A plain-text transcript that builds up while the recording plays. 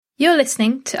You're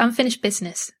listening to Unfinished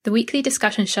Business, the weekly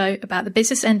discussion show about the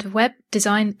business end of web,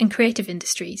 design and creative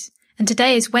industries. And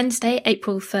today is Wednesday,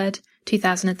 April 3rd,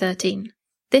 2013.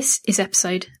 This is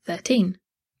episode 13.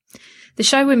 The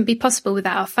show wouldn't be possible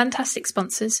without our fantastic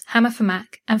sponsors, Hammer for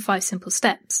Mac and 5 Simple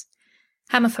Steps.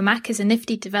 Hammer for Mac is a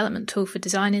nifty development tool for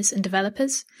designers and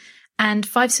developers, and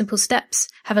 5 Simple Steps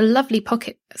have a lovely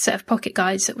set of pocket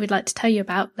guides that we'd like to tell you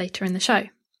about later in the show.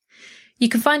 You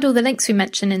can find all the links we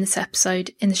mention in this episode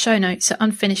in the show notes at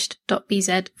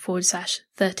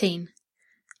unfinished.bz/13.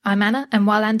 I'm Anna, and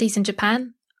while Andy's in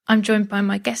Japan, I'm joined by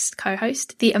my guest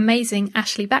co-host, the amazing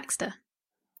Ashley Baxter.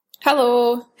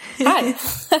 Hello. Hi.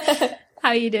 How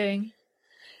are you doing?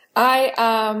 I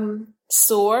am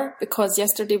sore because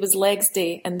yesterday was legs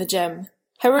day in the gym.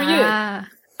 How are you?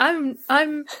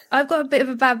 I've got a bit of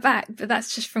a bad back, but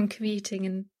that's just from commuting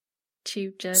and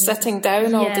tube journey. Sitting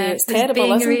down all day. It's terrible,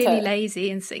 being isn't really it? lazy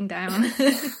and sitting down.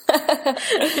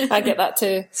 I get that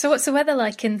too. So what's the weather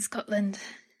like in Scotland?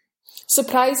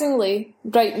 Surprisingly,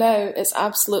 right now, it's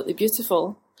absolutely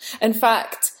beautiful. In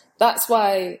fact, that's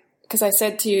why, because I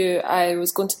said to you I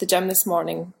was going to the gym this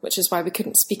morning, which is why we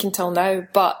couldn't speak until now,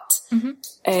 but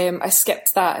I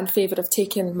skipped that in favour of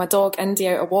taking my dog Indy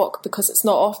out a walk because it's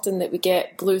not often that we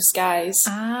get blue skies.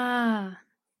 Ah,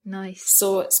 nice.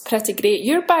 So it's pretty great.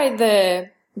 You're by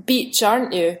the beach,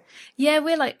 aren't you? Yeah,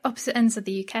 we're like opposite ends of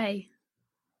the UK.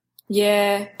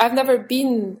 Yeah, I've never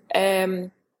been,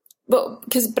 well,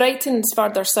 because Brighton's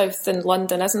further south than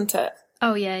London, isn't it?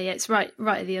 Oh yeah, it's right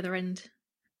at the other end.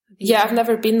 Yeah, I've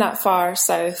never been that far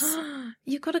south.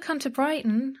 You've got to come to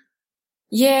Brighton.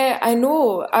 Yeah, I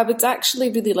know. I would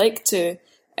actually really like to,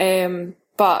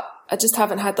 but I just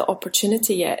haven't had the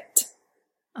opportunity yet.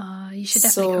 You should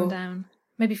definitely come down.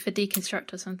 Maybe for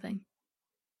Deconstruct or something.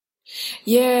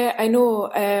 Yeah, I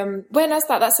know. When is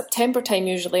that? That's September time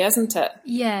usually, isn't it?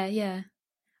 Yeah.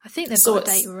 I think they've got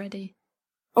a date already.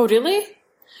 Oh, really?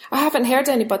 I haven't heard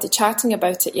anybody chatting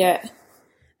about it yet.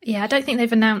 Yeah, I don't think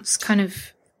they've announced kind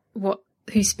of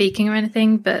who's speaking or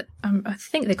anything, but I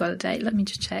think they've got a date. Let me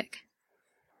just check.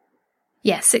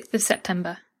 Yeah, 6th of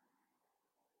September.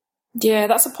 Yeah,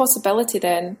 that's a possibility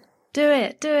then. Do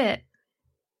it.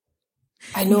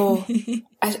 I know.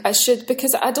 I should,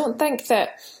 because I don't think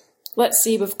that, let's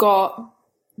see, we've got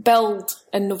Build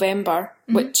in November,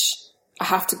 which I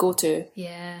have to go to.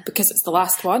 Yeah. Because it's the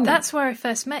last one. That's where I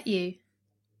first met you.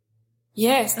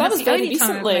 Yes, that was very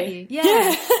recently.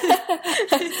 Yeah.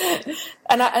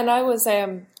 and I was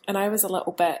a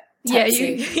little bit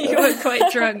tipsy. Yeah, you were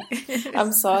quite drunk.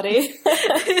 I'm sorry.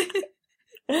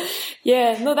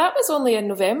 Yeah, no, that was only in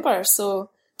November,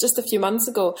 so just a few months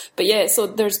ago. But yeah, so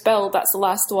there's Build, that's the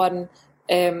last one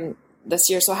this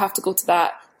year, so I have to go to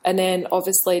that. And then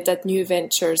obviously did New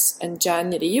Ventures in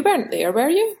January. You weren't there, were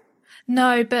you?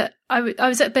 No, but I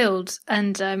was at Build,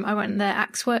 and I went to their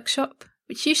Axe workshop,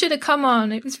 which you should have come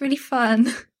on. It was really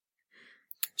fun.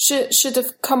 Should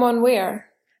have come on where?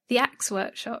 The Axe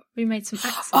workshop. We made some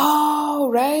axes.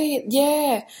 Oh, right.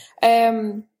 Yeah.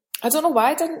 I don't know why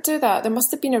I didn't do that. There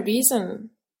must have been a reason.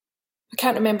 I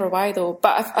can't remember why though.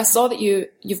 But I saw that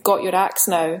you've got your axe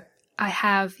now. I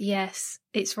have, yes.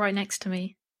 It's right next to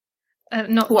me.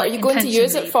 What are you going to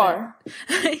use it for?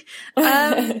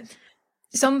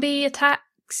 Zombie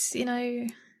attacks, you know.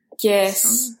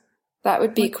 Yes. That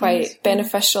would be quite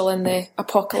beneficial in the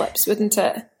apocalypse, wouldn't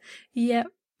it? Yep.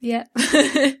 There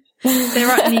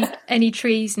aren't any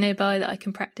trees nearby that I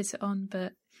can practice it on,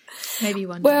 but maybe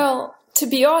one day. Well, to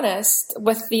be honest,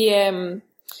 with the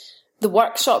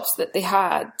workshops that they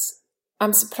had,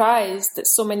 I'm surprised that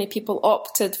so many people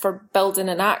opted for building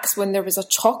an axe when there was a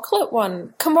chocolate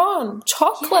one. Come on,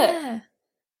 chocolate! Yeah.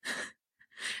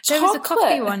 There was a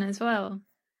coffee one as well.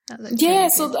 Yeah,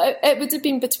 so it would have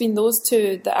been between those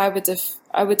two that I would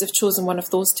have chosen one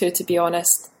of those two, to be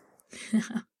honest.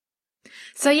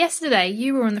 So yesterday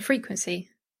you were on the Frequency.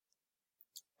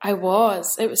 I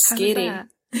was. It was scary. How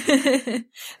was that?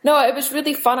 No, it was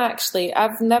really fun actually.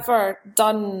 I've never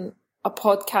done a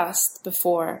podcast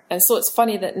before, and so it's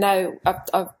funny that now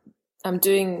I'm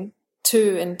doing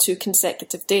 2 in 2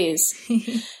 consecutive days.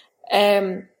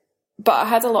 But I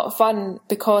had a lot of fun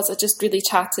because I just really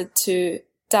chatted to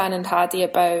Dan and Hadi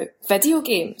about video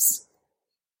games.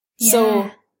 Yeah.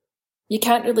 So you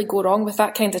can't really go wrong with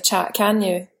that kind of chat, can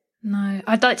you? No,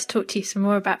 I'd like to talk to you some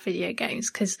more about video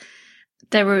games because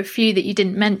there were a few that you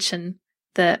didn't mention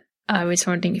that I was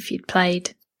wondering if you'd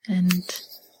played, and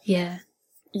yeah.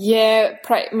 Yeah,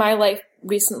 my life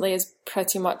recently has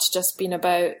pretty much just been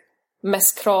about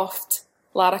Miss Croft,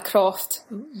 Lara Croft.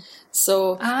 Ooh.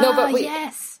 So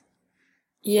yes.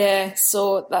 Yeah,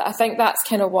 so I think that's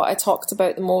kind of what I talked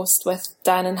about the most with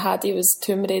Dan and Hadi was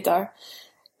Tomb Raider.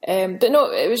 But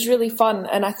no, it was really fun,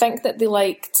 and I think that they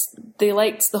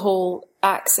liked the whole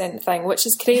accent thing, which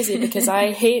is crazy because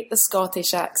I hate the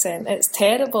Scottish accent. It's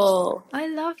terrible. I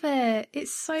love it.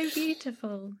 It's so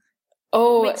beautiful.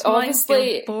 Oh, Makes obviously mine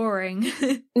feel boring.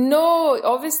 No,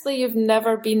 obviously you've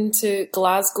never been to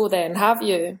Glasgow then, have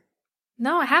you?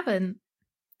 No, I haven't.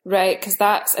 Right, because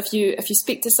that's if you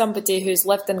speak to somebody who's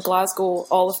lived in Glasgow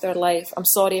all of their life, I'm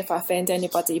sorry if I offend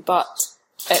anybody, but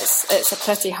it's a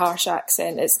pretty harsh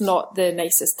accent. It's not the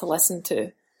nicest to listen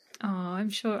to. Oh, I'm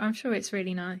sure it's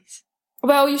really nice.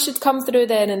 Well, you should come through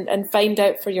then and find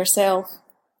out for yourself.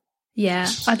 Yeah,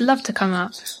 I'd love to come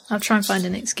up. I'll try and find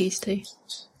an excuse to.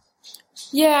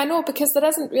 Yeah, I know, because there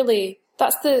isn't really...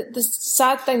 That's the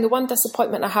sad thing, the one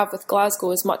disappointment I have with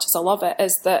Glasgow, as much as I love it,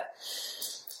 is that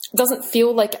it doesn't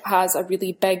feel like it has a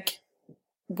really big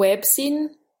web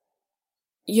scene.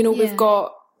 You know, We've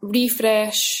got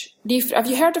Refresh. Have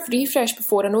you heard of Refresh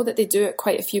before? I know that they do it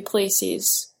quite a few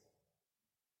places,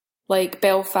 like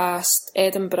Belfast,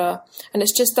 Edinburgh, and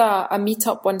it's just a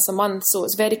meet-up once a month, so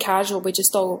it's very casual. We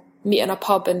just all meet in a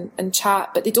pub and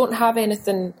chat, but they don't have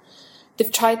anything...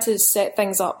 They've tried to set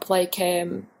things up like...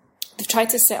 They've tried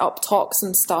to set up talks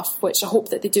and stuff, which I hope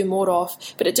that they do more of,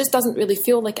 but it just doesn't really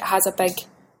feel like it has a big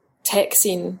tech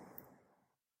scene.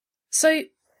 So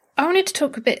I wanted to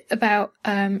talk a bit about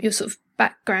your sort of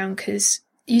background, because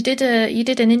you did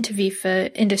an interview for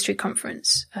Industry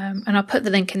Conference, and I'll put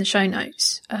the link in the show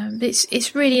notes.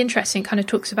 It's really interesting. It kind of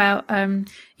talks about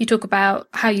you talk about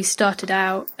how you started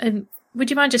out, and would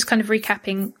you mind just kind of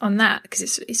recapping on that,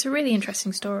 because it's a really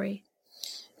interesting story.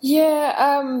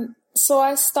 Yeah. So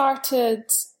I started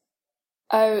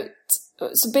out.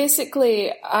 So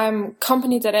basically, I'm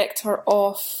company director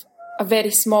of a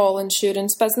very small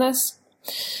insurance business,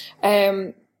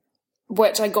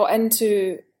 which I got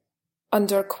into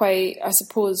under quite, I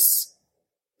suppose,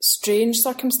 strange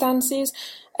circumstances.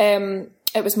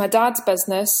 It was my dad's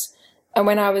business, and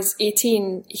when I was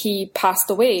 18, he passed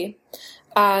away,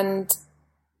 and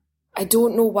I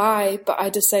don't know why, but I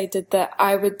decided that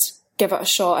I would give it a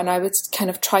shot and I would kind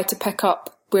of try to pick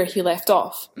up where he left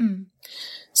off.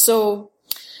 So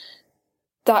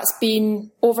that's been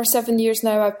over 7 years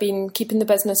now. I've been keeping the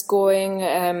business going.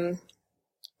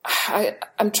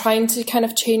 I'm trying to kind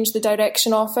of change the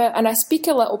direction of it, and I speak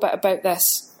a little bit about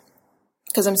this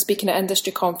because I'm speaking at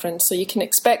Industry Conference, so you can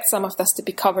expect some of this to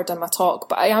be covered in my talk,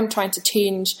 but I am trying to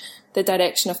change the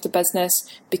direction of the business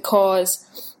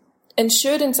because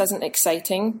insurance isn't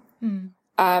exciting.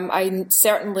 I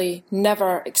certainly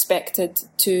never expected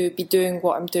to be doing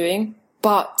what I'm doing,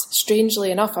 but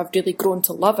strangely enough, I've really grown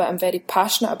to love it. I'm very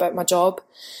passionate about my job.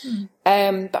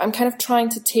 But I'm kind of trying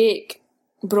to take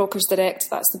Brokers Direct,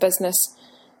 that's the business,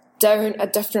 down a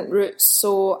different route.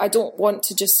 So I don't want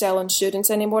to just sell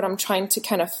insurance anymore. I'm trying to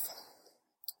kind of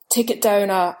take it down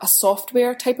a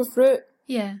software type of route.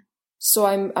 Yeah. So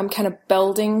I'm kind of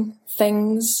building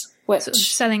things. Which, sort of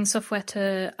selling software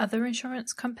to other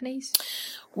insurance companies?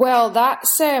 Well,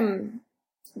 that's I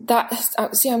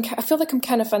feel like I'm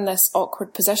kind of in this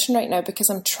awkward position right now because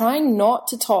I'm trying not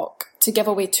to give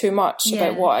away too much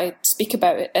about what I speak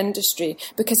about at industry,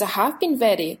 because I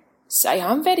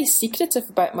am very secretive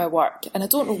about my work, and I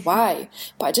don't know why,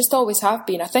 but I just always have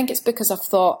been. I think it's because I've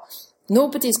thought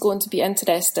nobody's going to be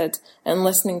interested in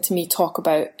listening to me talk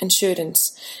about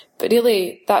insurance. But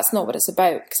really, that's not what it's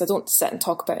about, because I don't sit and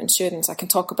talk about insurance. I can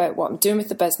talk about what I'm doing with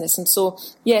the business. And so,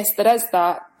 yes, there is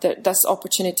that this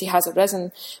opportunity has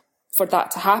arisen for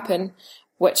that to happen,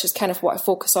 which is kind of what I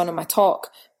focus on in my talk.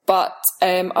 But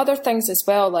other things as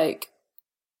well, like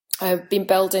I've been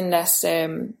building this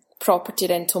property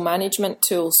rental management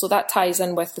tool. So that ties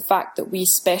in with the fact that we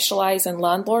specialise in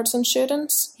landlords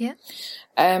insurance. Yeah.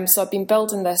 So I've been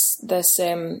building this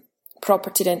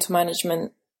property rental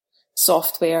management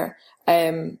software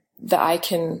that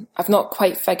I've not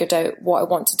quite figured out what I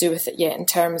want to do with it yet in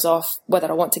terms of whether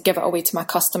I want to give it away to my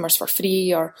customers for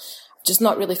free, or just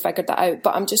not really figured that out.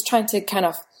 But I'm just trying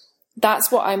to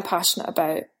that's what I'm passionate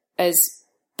about, is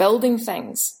building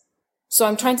things. So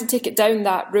I'm trying to take it down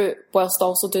that route whilst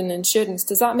also doing the insurance.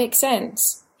 Does that make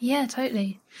sense? Yeah,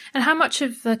 totally. And how much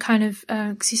of the kind of,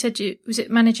 because you said was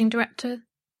it managing director?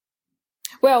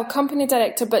 Well, company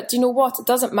director, but do you know what? It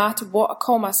doesn't matter what I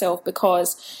call myself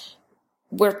because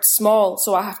we're small,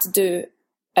 so I have to do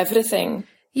everything.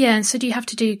 Yeah, and so do you have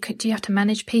to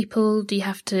manage people?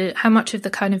 How much of the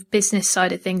kind of business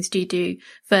side of things do you do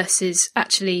versus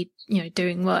actually,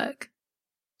 doing work?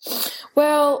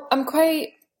 Well, I'm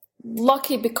quite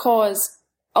lucky because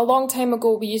a long time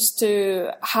ago we used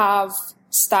to have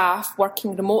staff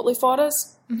working remotely for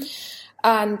us.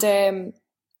 And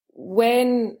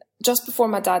when just before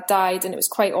my dad died, and it was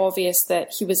quite obvious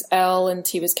that he was ill and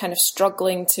he was kind of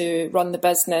struggling to run the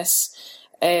business,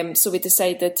 so we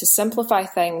decided to simplify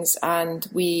things, and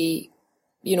we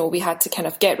had to kind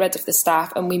of get rid of the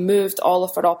staff, and we moved all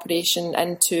of our operation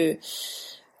into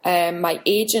my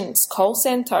agent's call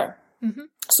centre.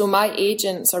 So my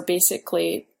agents are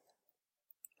basically,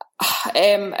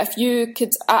 if you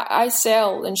could, I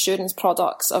sell insurance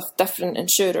products of different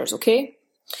insurers, okay?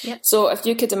 Yeah. So if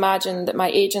you could imagine that my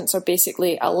agents are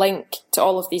basically a link to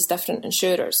all of these different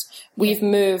insurers, we've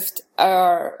moved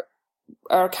our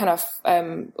kind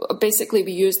of, basically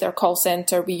we use their call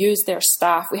centre, we use their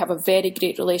staff, we have a very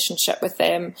great relationship with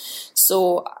them.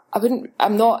 So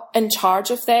I'm not in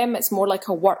charge of them, it's more like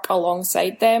I work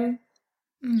alongside them.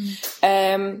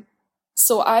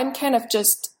 So I'm kind of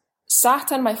just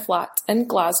sat in my flat in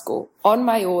Glasgow on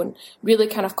my own, really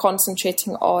kind of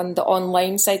concentrating on the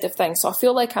online side of things. So I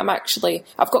feel like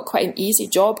I've got quite an easy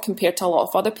job compared to a lot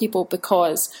of other people,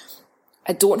 because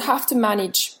I don't have to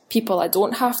manage people. I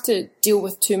don't have to deal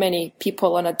with too many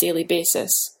people on a daily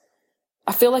basis.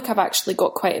 I feel like I've actually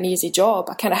got quite an easy job.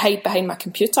 I kind of hide behind my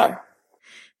computer.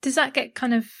 Does that get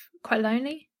kind of quite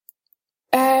lonely?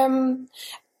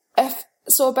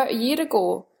 So about a year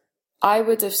ago, I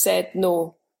would have said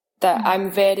no, that I'm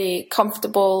very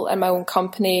comfortable in my own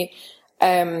company.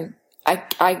 I'm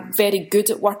very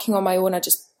good at working on my own. I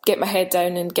just get my head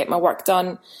down and get my work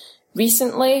done.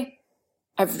 Recently,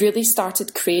 I've really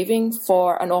started craving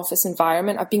for an office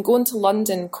environment. I've been going to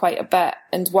London quite a bit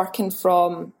and working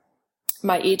from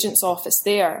my agent's office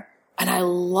there. And I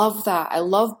love that. I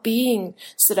love being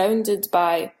surrounded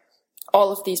by all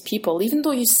of these people, even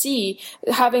though you see,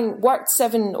 having worked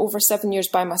over 7 years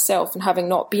by myself and having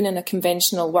not been in a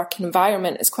conventional working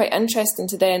environment, it's quite interesting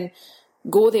to then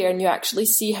go there and you actually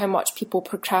see how much people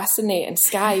procrastinate and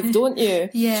skive, don't you?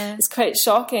 Yeah. It's quite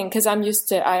shocking, because I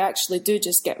actually do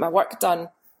just get my work done.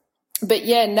 But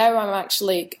yeah, now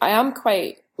I am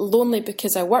quite lonely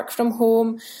because I work from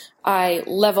home, I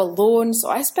live alone, so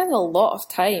I spend a lot of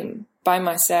time by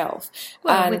myself.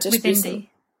 Well, and with Indy.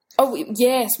 Oh,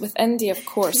 yes, with Indy, of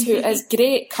course, who is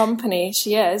great company,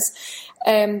 she is.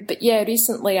 But yeah,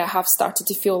 recently I have started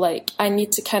to feel like I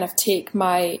need to kind of take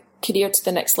my career to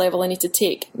the next level. I need to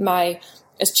take my,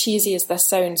 as cheesy as this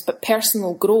sounds, but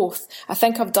personal growth. I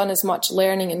think I've done as much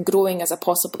learning and growing as I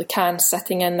possibly can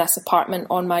sitting in this apartment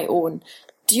on my own.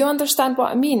 Do you understand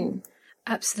what I mean?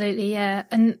 Absolutely, yeah.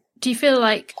 And do you feel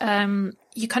like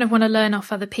you kind of want to learn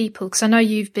off other people? Because I know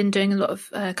you've been doing a lot of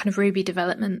kind of Ruby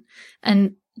development,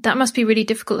 and that must be really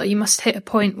difficult. Like, you must hit a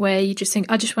point where you just think,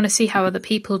 I just want to see how other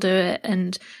people do it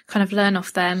and kind of learn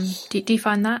off them. Do you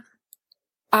find that?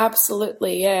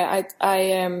 Absolutely, yeah.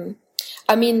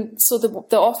 I mean, so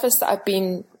the office that I've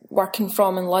been working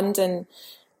from in London,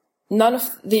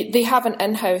 they have an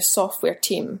in-house software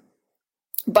team,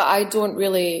 but I don't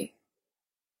really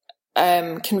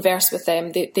converse with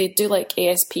them. They do like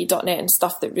ASP.NET and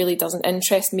stuff that really doesn't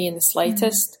interest me in the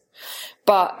slightest.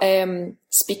 But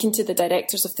speaking to the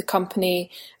directors of the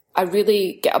company, I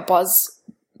really get a buzz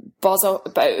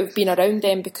about being around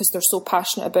them because they're so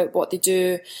passionate about what they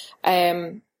do.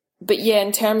 But yeah,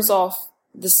 in terms of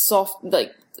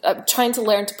the trying to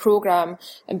learn to program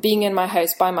and being in my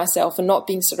house by myself and not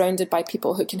being surrounded by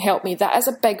people who can help me, that is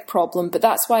a big problem. But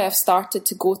that's why I've started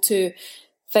to go to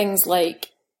things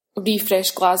like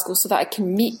Refresh Glasgow, so that I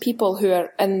can meet people who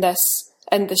are in this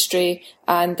industry,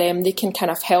 and they can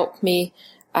kind of help me,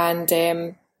 and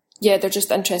they're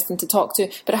just interesting to talk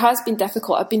to. But it has been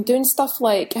difficult. I've been doing stuff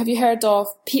like, have you heard of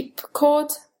Peep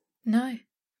Code? No.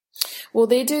 Well,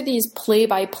 they do these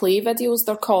play-by-play videos,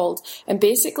 they're called, and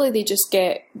basically they just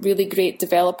get really great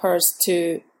developers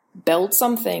to build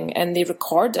something and they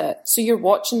record it. So you're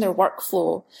watching their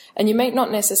workflow, and you might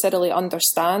not necessarily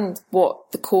understand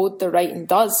what the code they're writing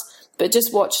does, but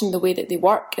just watching the way that they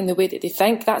work and the way that they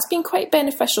think, that's been quite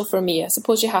beneficial for me. I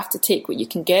suppose you have to take what you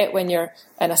can get when you're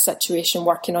in a situation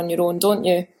working on your own, don't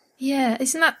you? Yeah,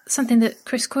 isn't that something that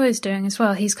Chris Coy is doing as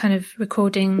well? He's kind of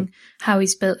recording how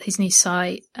he's built his new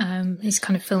site. He's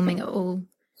kind of filming it all.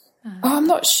 I'm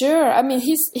not sure. I mean,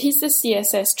 he's the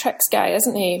CSS tricks guy,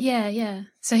 isn't he? Yeah.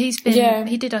 So he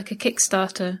did like a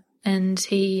Kickstarter, and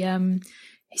he's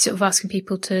sort of asking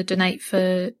people to donate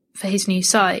for his new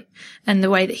site. And the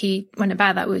way that he went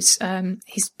about that was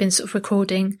he's been sort of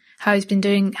recording how he's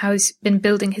been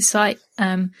building his site,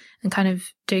 and kind of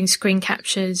doing screen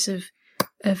captures of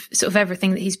sort of everything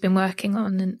that he's been working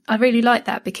on. And I really like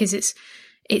that, because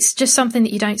it's just something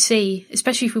that you don't see,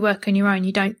 especially if you work on your own.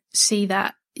 You don't see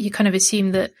that. You kind of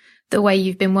assume that the way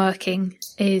you've been working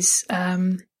is,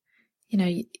 you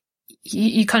know,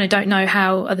 you kind of don't know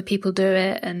how other people do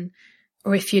it,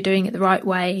 or if you're doing it the right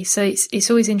way. So it's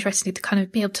always interesting to kind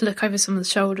of be able to look over someone's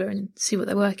shoulder and see what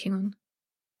they're working on.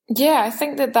 Yeah, I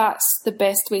think that that's the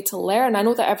best way to learn. I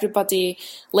know that everybody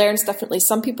learns differently.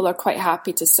 Some people are quite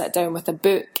happy to sit down with a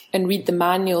book and read the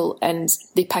manual and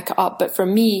they pick it up. But for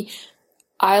me,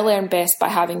 I learn best by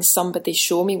having somebody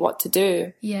show me what to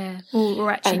do. Yeah,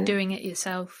 or actually doing it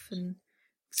yourself and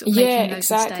sort of making those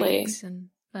mistakes and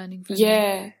learning from them.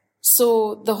 Yeah,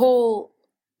 so the whole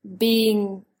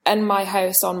being in my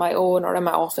house on my own, or in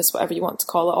my office, whatever you want to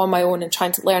call it, on my own and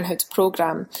trying to learn how to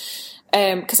program,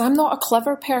 because I'm not a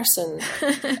clever person.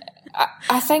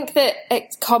 I think that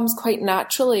it comes quite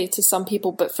naturally to some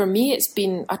people, but for me it's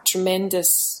been a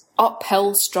tremendous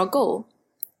uphill struggle.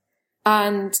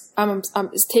 And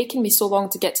it's taken me so long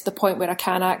to get to the point where I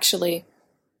can actually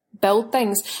build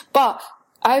things. But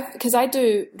because I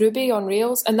do Ruby on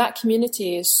Rails, and that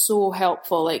community is so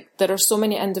helpful. Like, there are so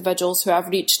many individuals who I've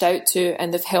reached out to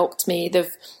and they've helped me.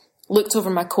 They've looked over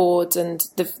my code and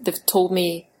they've told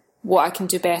me what I can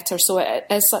do better. So it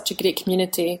is such a great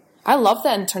community. I love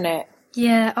the internet.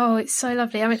 Yeah. Oh, it's so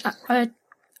lovely. I mean,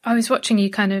 I was watching you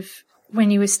kind of when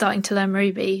you were starting to learn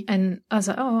Ruby, and I was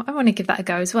like, oh, I want to give that a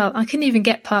go as well. I couldn't even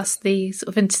get past the sort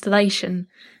of installation.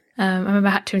 I remember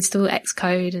I had to install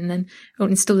Xcode and then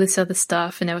install this other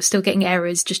stuff, and I was still getting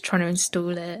errors just trying to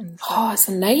install it. And so. Oh, it's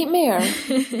a nightmare.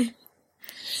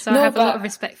 So I have a lot of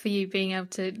respect for you being able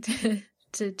to do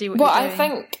what you're doing. Well, I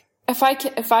think if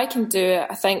I can do it,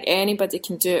 I think anybody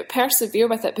can do it. Persevere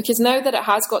with it, because now that it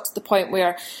has got to the point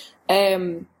where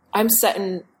I'm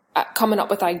sitting coming up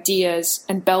with ideas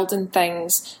and building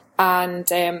things, and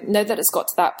now that it's got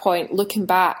to that point, looking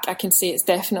back, I can say it's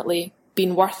definitely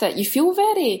been worth it. You feel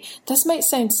this might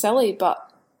sound silly, but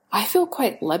I feel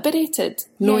quite liberated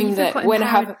knowing that when I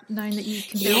have knowing that you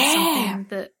can build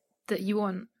something that you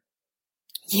want.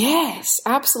 Yes,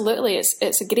 absolutely.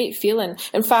 It's a great feeling.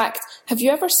 In fact, have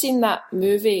you ever seen that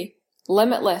movie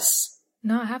Limitless?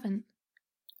 No, I haven't.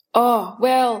 Oh,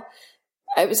 well,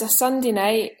 it was a Sunday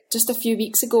night just a few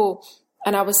weeks ago,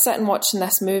 and I was sitting watching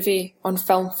this movie on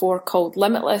Film 4 called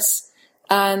Limitless,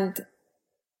 and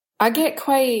I get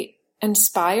quite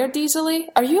inspired easily.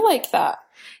 Are you like that?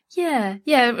 Yeah.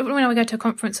 When I go to a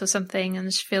conference or something and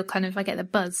just feel I get the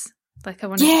buzz. Like I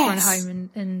want to run home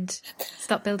and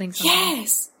start building something.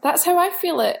 Yes, that's how I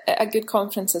feel at a good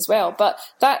conference as well. But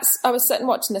I was sitting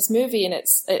watching this movie, and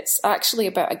it's actually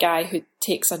about a guy who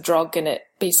takes a drug, and it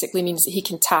basically means that he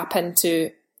can tap into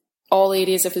all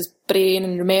areas of his brain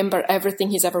and remember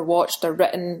everything he's ever watched or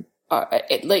written or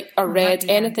read,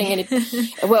 anything.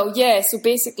 And so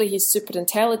basically he's super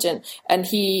intelligent, and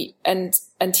he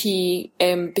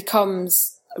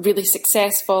becomes really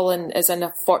successful and is in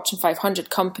a Fortune 500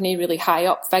 company, really high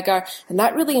up figure, and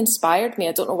that really inspired me.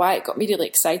 I don't know why, it got me really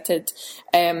excited.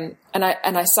 And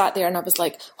I sat there and I was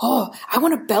like, oh, I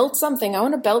want to build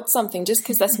something just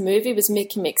because this movie was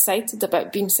making me excited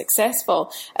about being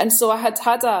successful. And so I had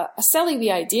a silly wee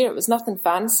idea. It was nothing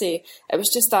fancy. It was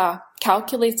just a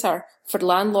calculator for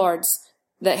landlords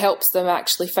that helps them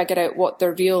actually figure out what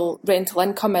their real rental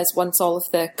income is once all of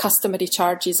the customary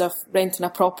charges of renting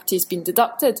a property has been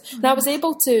deducted. Mm-hmm. And I was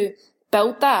able to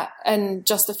build that in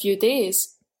just a few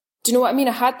days. Do you know what I mean?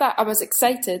 I had that, I was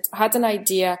excited, I had an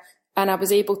idea, and I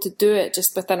was able to do it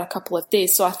just within a couple of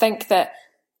days. So I think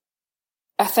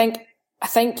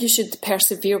you should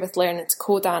persevere with learning to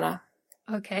code, Anna.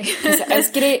 Okay. Because it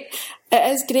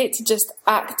is great to just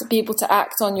be able to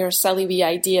act on your silly wee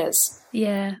ideas.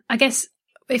 Yeah, I guess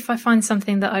if I find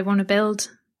something that I want to build,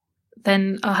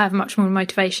 then I'll have much more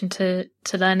motivation to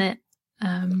learn it.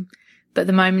 But at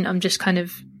the moment, I'm just I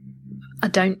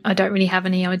don't really have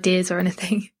any ideas or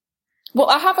anything. Well,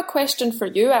 I have a question for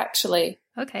you, actually.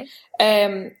 Okay.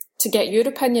 To get your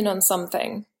opinion on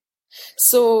something.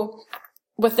 So,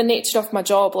 with the nature of my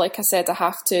job, like I said, I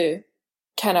have to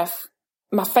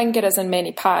my finger is in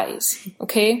many pies,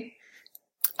 okay?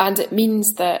 And it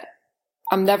means that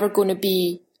I'm never going to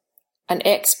be an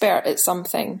expert at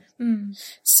something.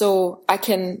 So I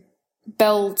can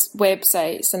build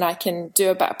websites and I can do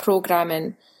a bit of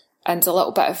programming and a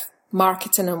little bit of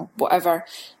marketing and whatever,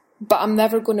 but I'm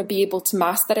never going to be able to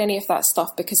master any of that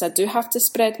stuff because I do have to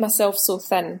spread myself so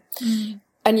thin.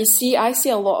 And I see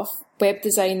a lot of web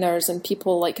designers and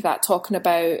people like that talking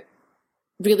about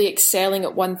really excelling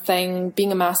at one thing,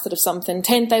 being a master of something,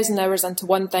 10,000 hours into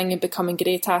one thing and becoming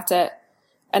great at it.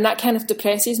 And that kind of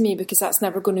depresses me because that's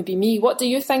never going to be me. What do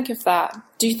you think of that?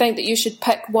 Do you think that you should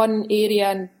pick one area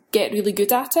and get really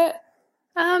good at it?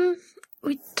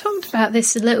 We talked about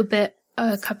this a little bit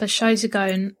a couple of shows ago,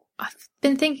 and I've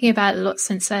been thinking about it a lot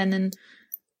since then, and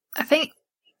I think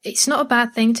it's not a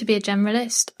bad thing to be a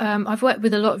generalist. I've worked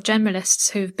with a lot of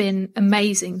generalists who've been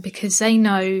amazing because they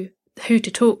know who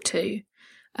to talk to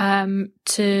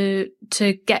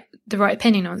get the right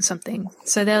opinion on something.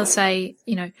 So they'll say,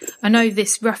 I know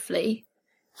this roughly.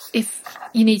 If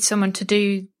you need someone to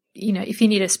do, if you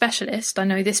need a specialist, I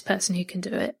know this person who can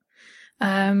do it.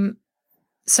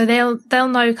 So they'll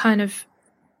know kind of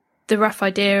the rough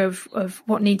idea of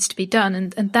what needs to be done,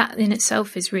 and that in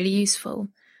itself is really useful.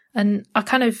 And I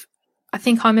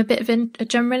think I'm a bit of a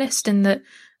generalist in that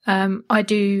I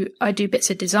do bits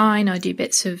of design, I do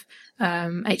bits of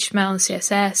HTML and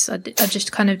CSS. I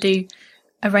just kind of do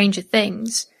a range of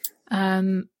things.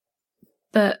 But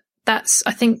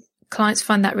I think clients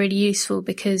find that really useful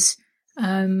because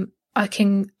I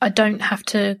don't have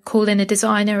to call in a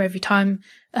designer every time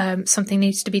something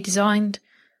needs to be designed.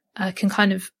 I can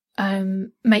kind of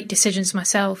make decisions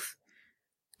myself,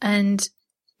 and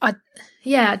I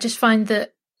just find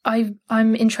that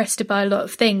I'm interested by a lot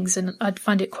of things, and I'd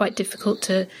find it quite difficult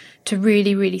to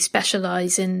really, really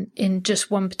specialise in just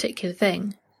one particular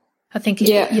thing. I think,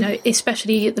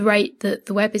 especially at the rate that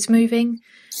the web is moving,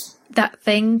 that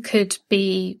thing could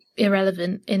be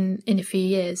irrelevant in a few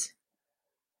years.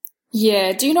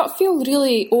 Yeah. Do you not feel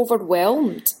really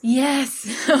overwhelmed? Yes.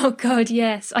 Oh God,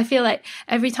 yes. I feel like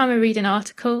every time I read an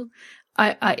article,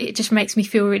 it just makes me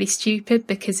feel really stupid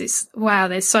because there's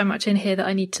so much in here that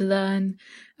I need to learn.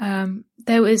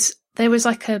 There was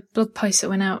like a blog post that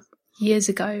went out years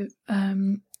ago,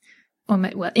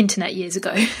 internet years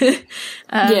ago,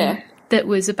 that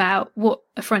was about what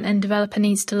a front end developer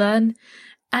needs to learn.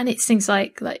 And it's things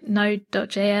like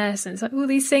Node.js, and it's like all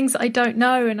these things that I don't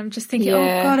know. And I'm just thinking,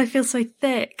 oh God, I feel so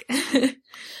thick.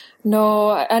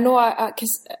 No, I know,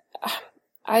 because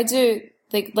I do,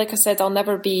 like I said, I'll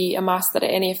never be a master at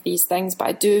any of these things, but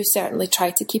I do certainly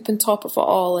try to keep on top of it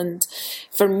all. And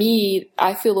for me,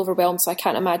 I feel overwhelmed, so I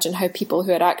can't imagine how people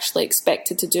who are actually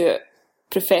expected to do it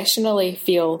professionally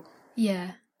feel.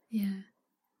 Yeah.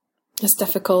 It's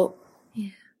difficult. Yeah.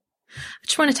 I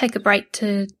just want to take a break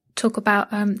to talk about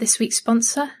this week's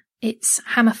sponsor. It's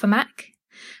Hammer for Mac.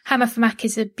 Hammer for Mac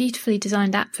is a beautifully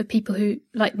designed app for people who,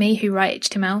 like me, who write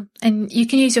HTML, and you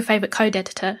can use your favourite code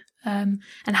editor, and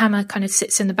Hammer kind of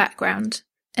sits in the background,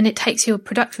 and it takes your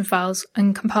production files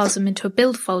and compiles them into a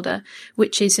build folder,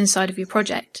 which is inside of your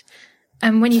project.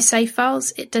 And when you save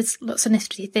files, it does lots of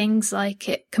nifty things, like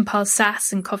it compiles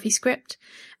Sass and CoffeeScript,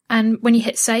 and when you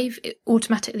hit save, it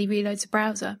automatically reloads the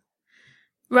browser.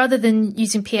 Rather than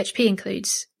using PHP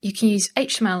includes, you can use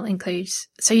HTML includes,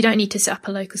 so you don't need to set up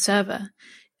a local server.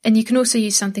 And you can also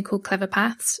use something called Clever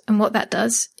Paths, and what that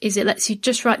does is it lets you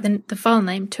just write the file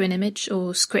name to an image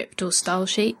or script or style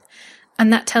sheet,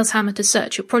 and that tells Hammer to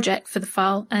search your project for the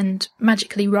file and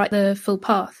magically write the full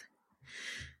path.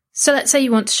 So let's say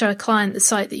you want to show a client the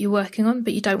site that you're working on,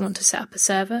 but you don't want to set up a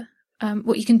server.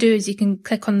 What you can do is you can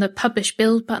click on the Publish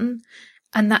Build button,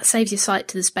 and that saves your site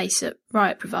to the space that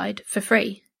Riot provide for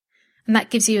free. And that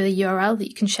gives you a URL that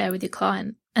you can share with your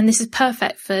client. And this is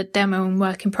perfect for demo and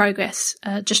work in progress,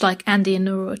 just like Andy and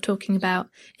Nora were talking about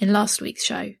in last week's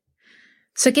show.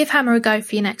 So give Hammer a go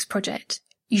for your next project.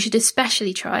 You should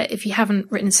especially try it if you haven't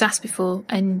written Sass before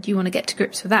and you want to get to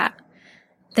grips with that.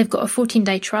 They've got a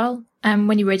 14-day trial, and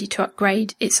when you're ready to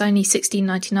upgrade, it's only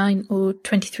 $16.99 or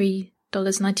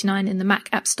 $23.99 in the Mac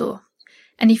App Store.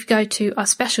 And if you go to our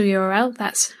special URL,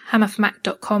 that's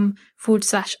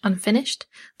hammerformac.com/unfinished,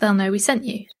 they'll know we sent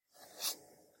you.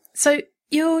 So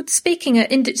you're speaking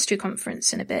at Industry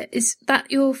Conference in a bit. Is that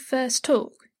your first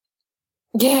talk?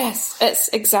 Yes, it's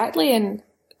exactly in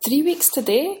 3 weeks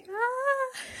today.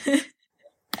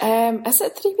 Is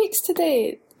it 3 weeks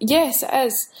today? Yes, it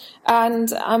is.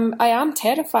 And I am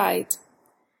terrified.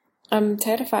 I'm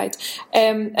terrified.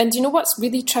 And you know what's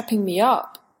really tripping me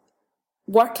up?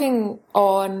 Working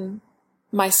on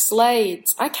my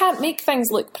slides, I can't make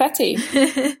things look pretty.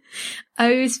 I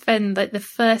always find that the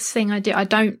first thing I do, I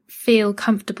don't feel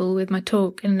comfortable with my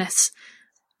talk unless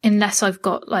I've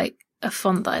got like a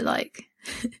font that I like.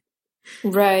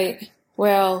 Right.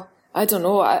 Well, I don't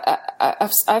know.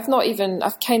 I've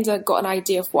kind of got an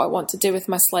idea of what I want to do with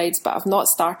my slides, but I've not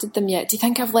started them yet. Do you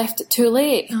think I've left it too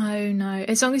late? No.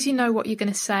 As long as you know what you're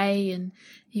going to say and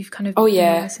you've kind of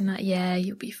in that,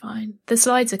 you'll be fine. The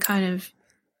slides are kind of,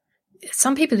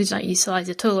 some people who don't use slides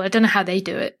at all, I don't know how they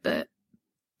do it, but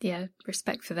yeah,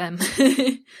 respect for them.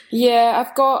 Yeah,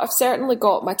 I've certainly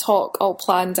got my talk all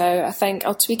planned out. I think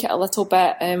I'll tweak it a little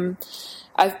bit.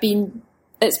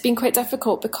 It's been quite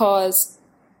difficult because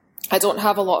I don't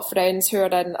have a lot of friends who are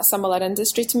in a similar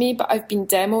industry to me, but I've been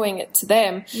demoing it to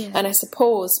them. Yeah. And I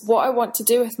suppose what I want to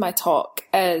do with my talk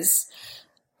is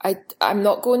I'm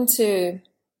not going to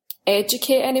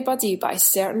educate anybody, but I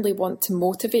certainly want to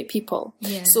motivate people.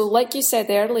 Yeah. So like you said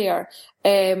earlier,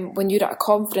 when you're at a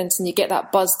conference and you get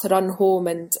that buzz to run home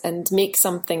and make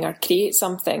something or create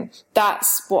something,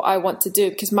 that's what I want to do.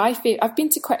 Because I've been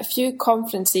to quite a few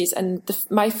conferences, and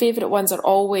my favourite ones are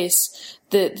always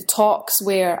the talks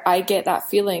where I get that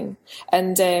feeling.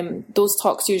 And those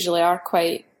talks usually are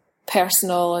quite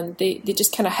personal, and they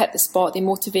just kind of hit the spot, they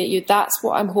motivate you. That's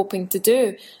what I'm hoping to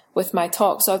do with my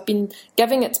talk. So I've been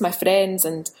giving it to my friends,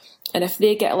 and if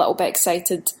they get a little bit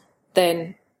excited,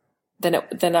 then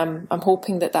I'm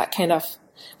hoping that kind of,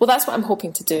 well, that's what I'm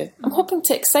hoping to do. I'm hoping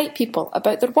to excite people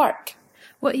about their work.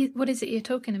 What is it you're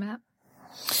talking about?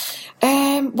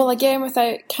 Well, again,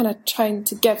 without kind of trying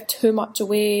to give too much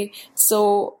away.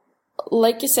 So,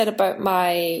 like you said about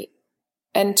my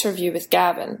interview with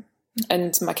Gavin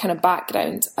and my kind of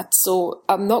background, so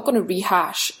I'm not going to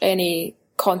rehash any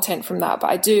content from that, but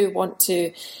I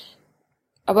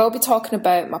will be talking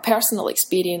about my personal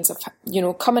experience of,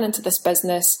 coming into this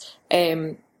business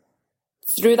through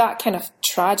that kind of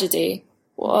tragedy,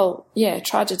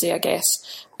 I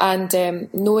guess, and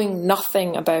knowing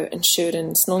nothing about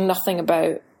insurance, knowing nothing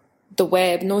about the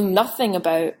web, knowing nothing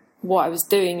about what I was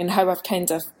doing, and how I've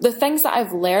the things that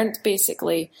I've learned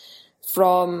basically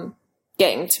from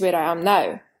getting to where I am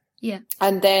now. Yeah.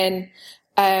 And then,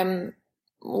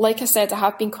 like I said, I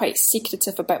have been quite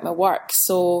secretive about my work,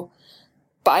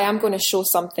 but I am going to show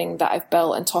something that I've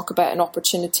built and talk about an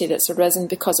opportunity that's arisen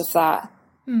because of that.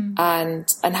 And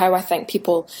how I think it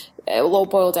will all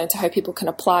boil down to how people can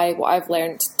apply what I've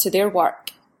learned to their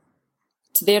work,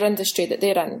 to their industry that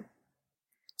they're in.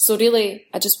 So really,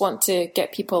 I just want to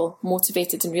get people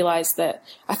motivated and realise that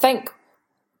I think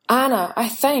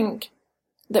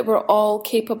that we're all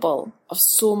capable of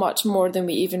so much more than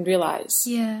we even realise.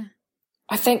 Yeah.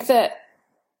 I think that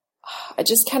I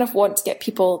just kind of want to get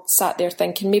people sat there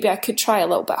thinking, maybe I could try a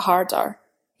little bit harder.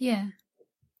 Yeah.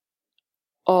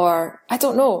 Or, I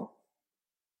don't know.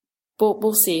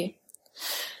 We'll see.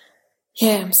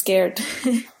 Yeah, I'm scared.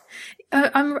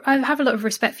 I have a lot of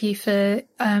respect for you for,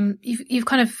 you've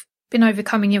kind of been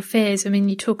overcoming your fears. I mean,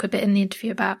 you talk a bit in the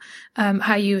interview about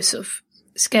how you were sort of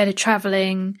scared of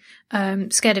travelling,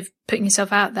 scared of putting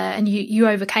yourself out there, and you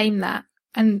overcame that.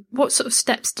 And what sort of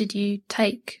steps did you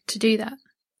take to do that?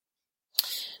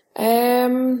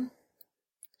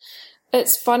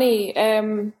 It's funny,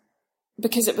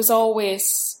 because it was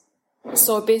always,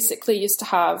 so I basically used to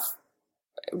have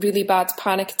really bad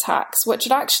panic attacks, which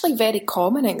are actually very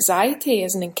common. Anxiety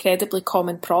is an incredibly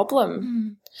common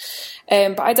problem.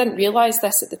 But I didn't realise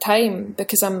this at the time,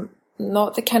 because I'm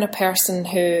not the kind of person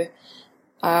who,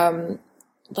 none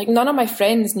of my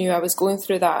friends knew I was going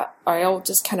through that. I all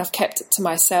just kind of kept it to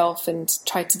myself and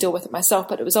tried to deal with it myself.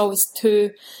 But it was always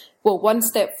one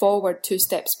step forward, two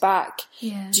steps back.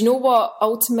 Yeah. Do you know what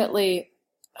ultimately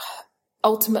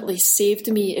saved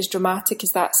me, as dramatic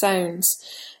as that sounds?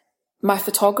 My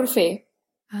photography.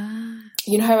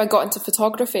 You know how I got into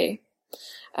photography?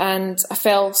 And I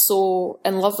fell so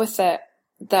in love with it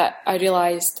that I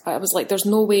realised, I was like, there's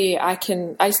no way I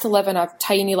used to live in a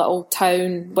tiny little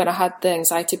town when I had the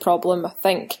anxiety problem. I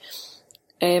think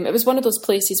it was one of those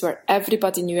places where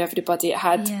everybody knew everybody. It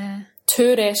had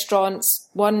 2 restaurants,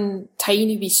 1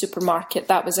 tiny wee supermarket,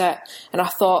 that was it. And I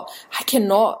thought, I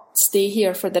cannot stay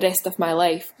here for the rest of my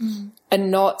life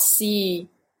and not see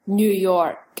New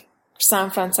York, San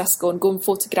Francisco, and go and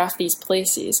photograph these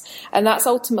places. And that's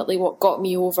ultimately what got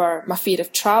me over my fear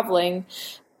of travelling.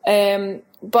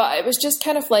 But it was just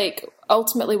kind of like,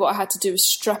 ultimately what I had to do was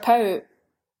strip out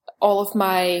all of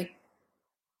my,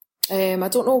 I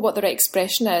don't know what the right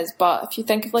expression is, but if you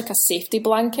think of like a safety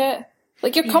blanket,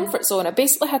 like your comfort zone, I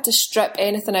basically had to strip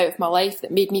anything out of my life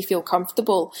that made me feel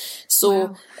comfortable.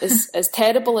 So as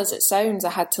terrible as it sounds,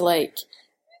 I had to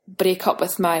break up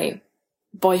with my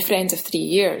boyfriend of 3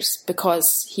 years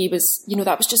because he was,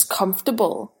 that was just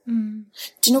comfortable. Do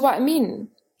you know what I mean?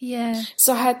 Yeah.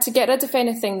 So I had to get rid of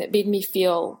anything that made me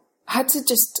feel, I had to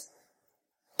just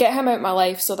get him out of my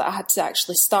life so that I had to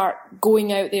actually start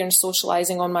going out there and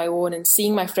socialising on my own and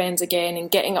seeing my friends again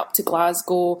and getting up to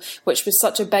Glasgow, which was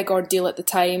such a big ordeal at the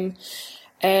time.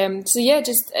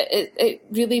 It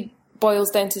really boils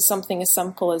down to something as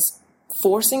simple as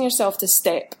forcing yourself to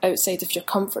step outside of your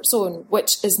comfort zone,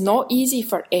 which is not easy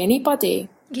for anybody.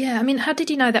 Yeah, I mean, how did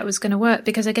you know that was going to work?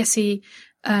 Because I guess it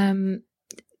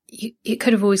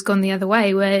could have always gone the other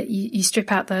way, where you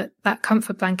strip out that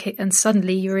comfort blanket and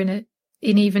suddenly you're in an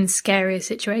even scarier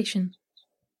situation.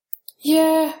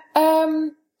 Yeah,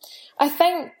 I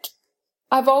think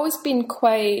I've always been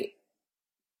quite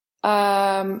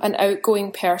an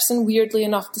outgoing person, weirdly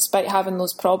enough, despite having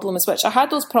those problems, which I had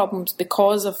those problems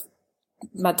because of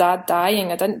my dad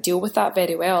dying. I didn't deal with that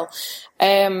very well.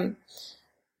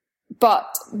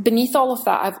 But beneath all of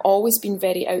that, I've always been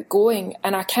very outgoing,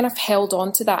 and I kind of held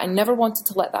on to that. I never wanted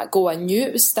to let that go. I knew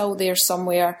it was still there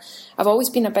somewhere. I've always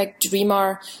been a big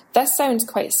dreamer. This sounds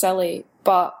quite silly,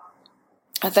 but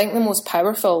I think the most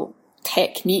powerful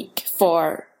technique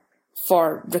for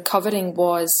recovering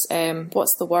was,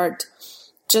 what's the word?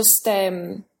 Just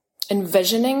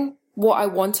envisioning what I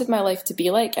wanted my life to be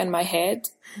like in my head.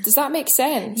 Does that make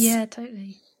sense? Yeah,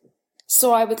 totally.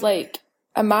 So I would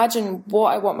imagine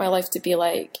what I want my life to be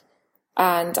like,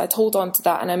 and I'd hold on to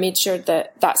that, and I made sure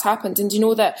that that's happened. And you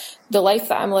know that the life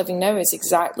that I'm living now is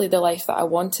exactly the life that I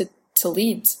wanted to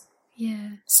lead. Yeah.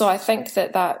 So I think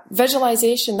that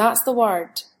visualization, that's the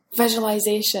word.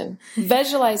 Visualization.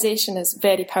 Visualization is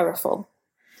very powerful.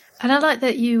 And I like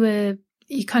that you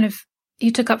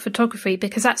took up photography,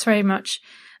 because that's very much,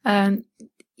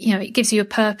 it gives you a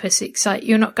purpose. It's like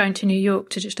you're not going to New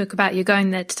York to just look about. You're going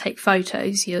there to take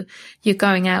photos. You're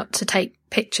going out to take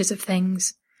pictures of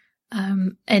things.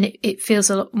 And it feels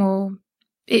a lot more,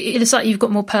 it's like you've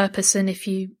got more purpose than if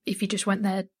you just went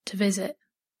there to visit.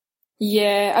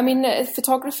 Yeah, I mean,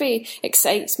 photography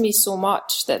excites me so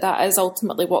much that is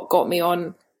ultimately what got me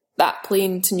on that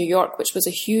plane to New York, which was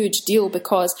a huge deal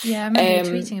because... Yeah, I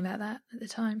remember you tweeting about that at the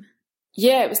time.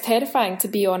 Yeah, it was terrifying to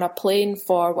be on a plane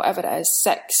for whatever it is,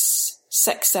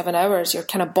 7 hours. You're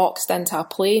kind of boxed into a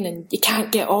plane and you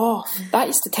can't get off. That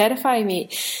used to terrify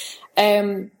me.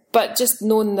 But just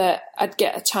knowing that I'd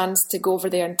get a chance to go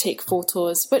over there and take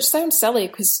photos, which sounds silly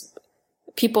because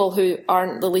people who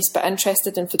aren't the least bit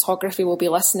interested in photography will be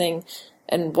listening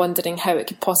and wondering how it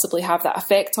could possibly have that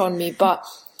effect on me. But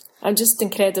I'm just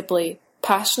incredibly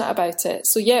passionate about it.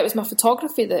 So yeah, it was my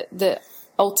photography that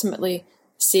ultimately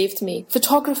saved me.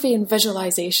 Photography and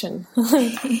visualization.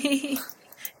 Good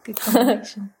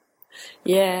combination.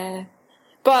 Yeah.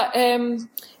 But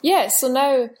so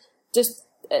now just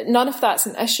none of that's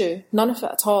an issue. None of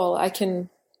it at all. I can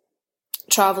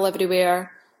travel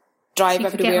everywhere, drive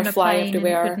everywhere, fly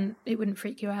everywhere. It wouldn't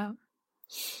freak you out?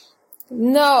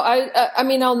 No, I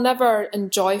mean, I'll never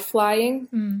enjoy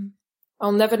flying.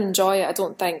 I'll never enjoy it, I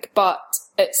don't think, but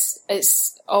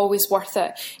it's always worth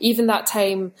it. Even that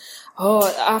time,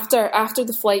 after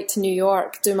the flight to New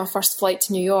York, doing my first flight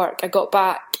to New York, I got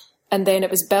back and then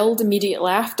it was billed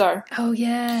immediately after. Oh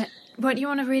yeah. Weren't you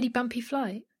on a really bumpy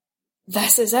flight?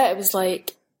 This is it. It was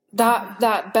like that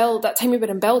time we were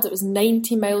in Build, it was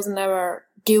 90 miles an hour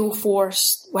gale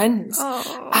force winds.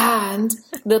 Oh. And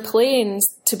the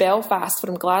planes to Belfast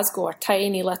from Glasgow are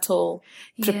tiny little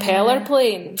propeller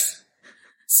planes.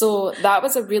 So that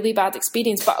was a really bad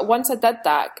experience. But once I did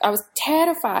that, I was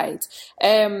terrified.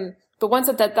 But once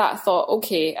I did that, I thought,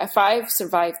 okay, if I've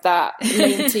survived that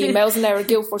 90 miles an hour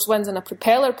gale force winds in a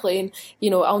propeller plane,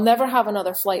 I'll never have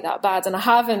another flight that bad. And I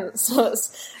haven't, so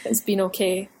it's been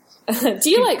okay. Do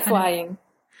you like flying?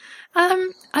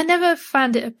 I never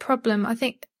found it a problem. I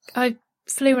think I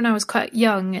flew when I was quite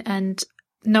young, and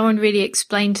no one really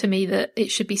explained to me that it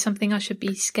should be something I should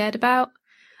be scared about.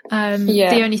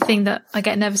 The only thing that I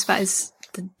get nervous about is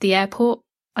the airport.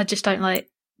 I just don't like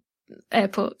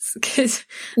airports because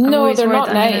they're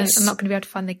not nice. I'm not going to be able to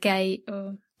find the gate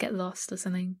or get lost or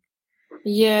something.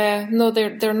 Yeah, no,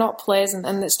 they're not pleasant,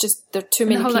 and it's just there are too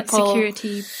many people. Like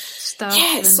security stuff.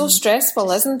 Yeah, it's so stressful,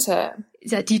 isn't it?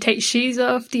 Do you take your shoes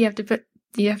off? Do you have to put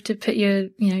your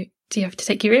do you have to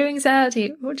take your earrings out?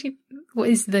 What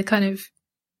is the kind of?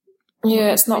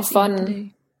 Yeah, it's not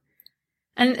fun.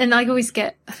 And I always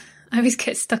get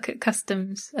stuck at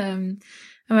customs. I remember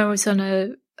I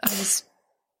was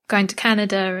going to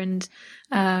Canada, and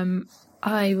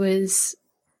I was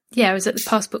at the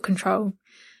passport control,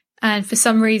 and for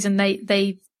some reason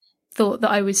they thought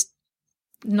that I was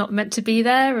not meant to be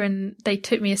there, and they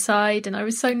took me aside, and I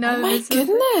was so nervous. Oh my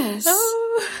goodness!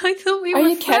 I thought we were. Are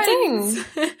you friends.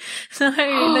 kidding?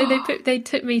 No, they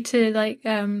took me to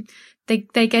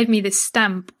they gave me this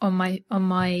stamp on my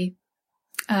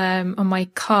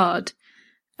card,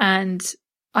 and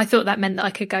I thought that meant that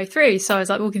I could go through. So I was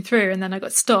like walking through, and then I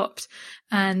got stopped,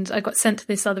 and I got sent to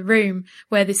this other room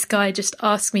where this guy just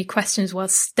asked me questions while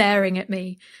staring at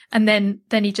me, and then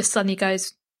he just suddenly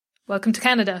goes, "Welcome to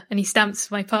Canada," and he stamps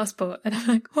my passport, and I'm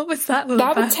like, "What was that all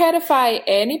about?" That would terrify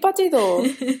anybody, though.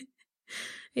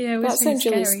 Yeah, it was that sounds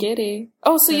really scary.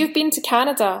 Oh, so you've been to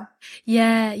Canada?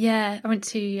 Yeah. I went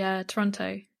to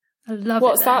Toronto. I love it.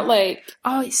 What's that like?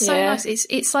 Oh, it's so nice.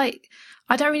 It's like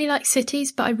I don't really like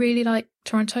cities, but I really like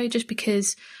Toronto just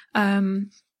because I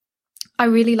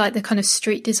really like the kind of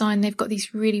street design. They've got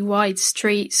these really wide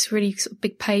streets, really sort of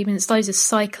big pavements, loads of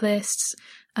cyclists.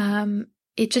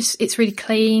 It's really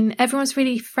clean. Everyone's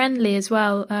really friendly as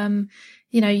well.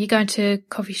 You go into a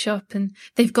coffee shop and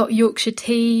they've got Yorkshire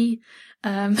tea.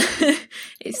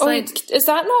 It's is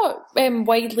that not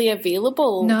widely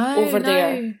available over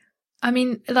there? I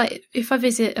mean, like, if I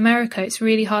visit America, it's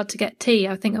really hard to get tea.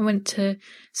 I think I went to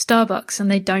Starbucks and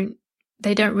they don't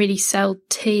really sell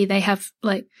tea. They have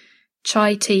like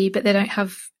chai tea, but they don't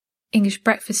have English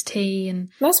breakfast tea. And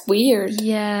that's weird.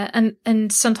 Yeah.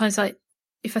 And sometimes, like,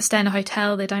 if I stay in a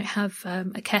hotel, they don't have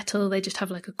a kettle. They just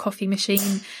have like a coffee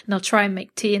machine, and I'll try and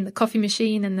make tea in the coffee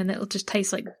machine, and then it'll just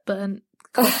taste like burnt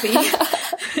coffee.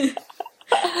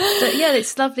 But yeah,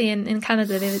 it's lovely in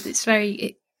Canada.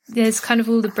 There's kind of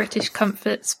all the British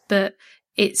comforts, but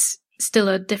it's still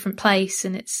a different place,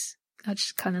 and I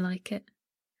just kind of like it.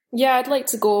 Yeah, I'd like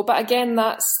to go, but again,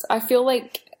 I feel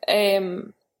like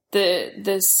the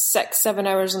 6-7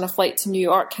 hours on a flight to New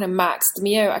York kind of maxed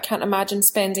me out. I can't imagine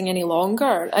spending any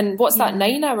longer. And what's that,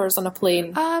 9 hours on a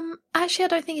plane? Actually, I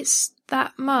don't think it's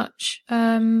that much.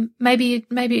 Maybe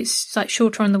it's like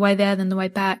shorter on the way there than the way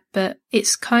back, but I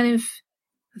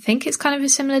think it's kind of a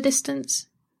similar distance.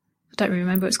 I don't really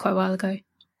remember. It was quite a while ago.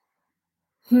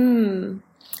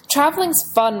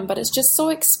 Traveling's fun, but it's just so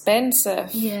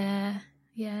expensive. Yeah,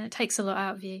 it takes a lot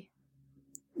out of you.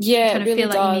 Yeah, you kind of really feel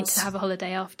like does. You need to have a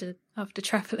holiday after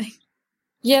travelling.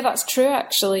 Yeah, that's true.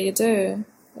 Actually, you do.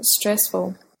 It's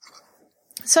stressful.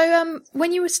 So,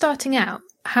 when you were starting out,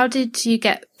 how did you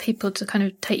get people to kind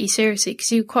of take you seriously?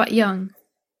 Because you were quite young.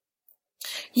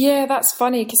 Yeah, that's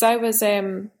funny. Because I was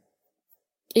 18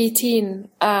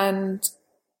 and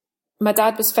my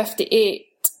dad was 58,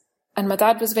 and my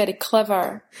dad was very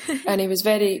clever and he was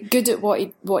very good at what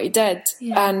he did.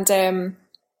 Yeah. And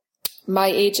my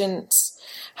agents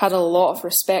had a lot of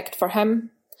respect for him.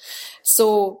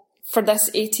 So for this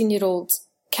 18-year-old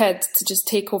kid to just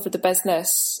take over the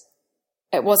business,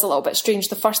 it was a little bit strange.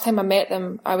 The first time I met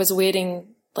them, I was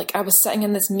sitting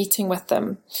in this meeting with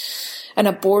them in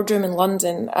a boardroom in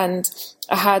London, and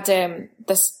I had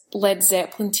this Led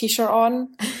Zeppelin t-shirt on.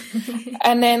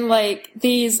 And then I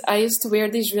used to wear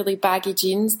these really baggy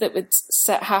jeans that would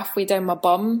sit halfway down my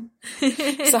bum.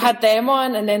 So I had them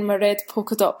on, and then my red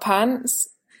polka dot pants.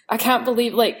 I can't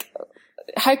believe,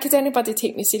 how could anybody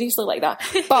take me seriously like that?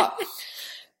 But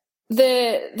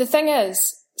the thing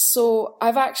is, so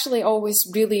I've actually always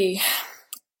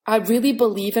I really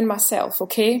believe in myself,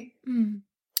 okay? And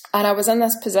I was in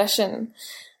this position,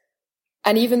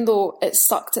 and even though it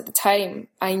sucked at the time,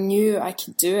 I knew I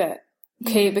could do it,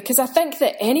 okay? Because I think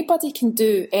that anybody can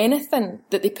do anything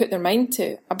that they put their mind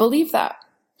to. I believe that.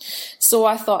 So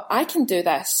I thought, I can do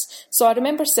this. So I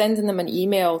remember sending them an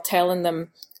email telling them,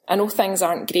 I know things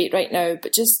aren't great right now,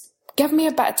 but just give me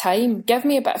a bit of time. Give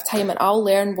me a bit of time and I'll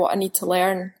learn what I need to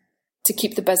learn to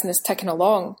keep the business ticking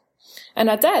along. And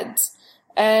I did.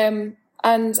 And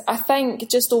I think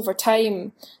just over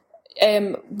time,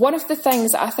 one of the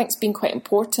things that I think has been quite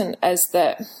important is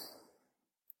that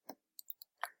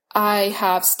I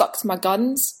have stuck to my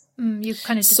guns. You're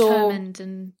kind of determined,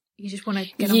 and you just want to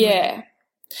get on with it. Yeah.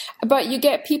 But you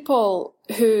get people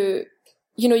who,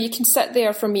 you can sit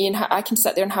there for me, and I can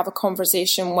sit there and have a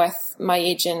conversation with my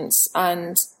agents,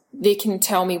 and they can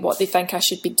tell me what they think I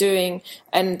should be doing.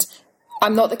 And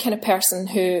I'm not the kind of person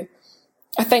who,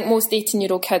 I think most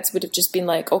 18-year-old kids would have just been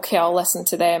like, okay, I'll listen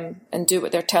to them and do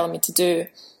what they're telling me to do.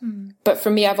 But for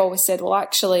me, I've always said, well,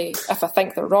 actually, if I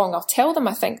think they're wrong, I'll tell them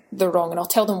I think they're wrong, and I'll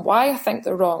tell them why I think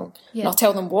they're wrong, and I'll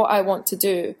tell them what I want to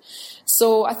do.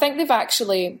 So I think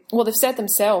they've said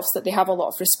themselves that they have a lot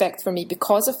of respect for me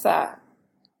because of that.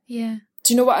 Yeah.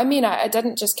 Do you know what I mean? I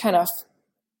didn't just kind of...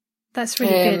 That's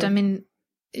really good. I mean,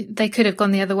 they could have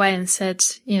gone the other way and said,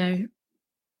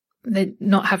 they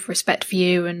not have respect for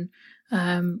you, and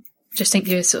just think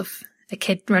you're sort of a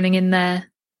kid running in there,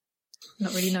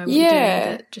 not really knowing what you're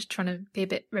doing, but just trying to be a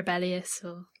bit rebellious.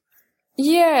 Or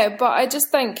yeah, but I just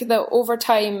think that over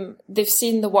time they've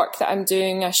seen the work that I'm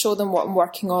doing. I show them what I'm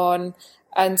working on,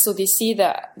 and so they see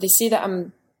that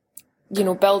I'm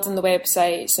building the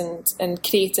websites and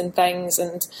creating things,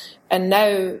 and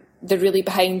now they're really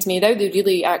behind me. Now they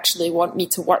really actually want me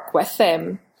to work with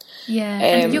them. Yeah,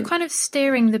 and you're kind of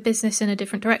steering the business in a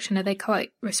different direction. Are they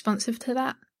quite responsive to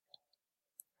that?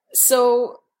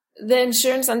 So the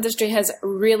insurance industry has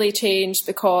really changed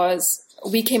because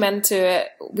we came into it,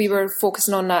 we were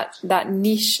focusing on that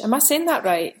niche. Am I saying that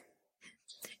right?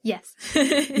 Yes.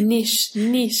 niche.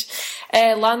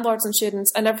 Landlord's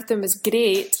insurance, and everything was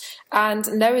great. And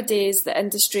nowadays the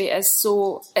industry is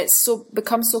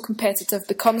become so competitive,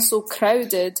 become so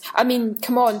crowded. I mean,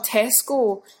 come on,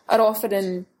 Tesco are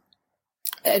offering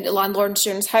landlord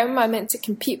insurance. How am I meant to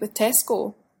compete with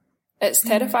Tesco? It's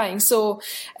terrifying. So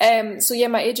yeah,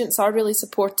 my agents are really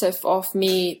supportive of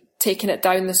me taking it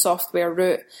down the software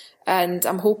route. And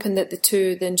I'm hoping that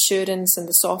the insurance and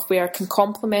the software can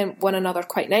complement one another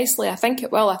quite nicely. I think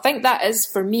it will. I think that is,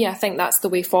 for me, I think that's the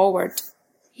way forward.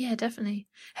 Yeah, definitely.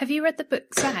 Have you read the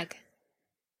book Zag?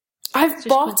 I've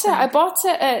bought it. I bought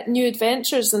it at New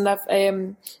Adventures, and I've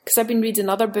because I've been reading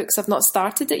other books. I've not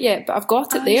started it yet, but I've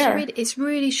got it there. You should read it. It's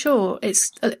really short.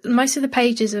 It's most of the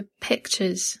pages are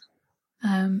pictures,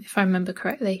 if I remember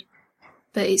correctly.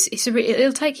 But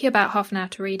it'll take you about half an hour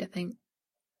to read, I think.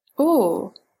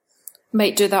 Oh,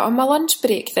 might do that on my lunch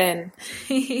break then.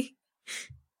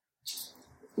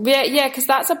 Yeah, because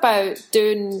that's about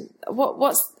doing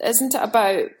isn't it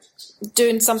about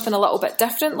doing something a little bit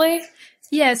differently?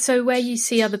 Yeah, so where you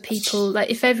see other people, like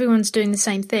if everyone's doing the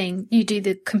same thing, you do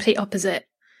the complete opposite.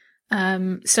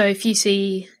 So if you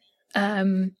see,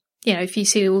 if you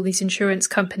see all these insurance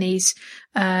companies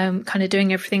kind of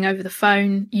doing everything over the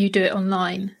phone, you do it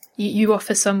online. You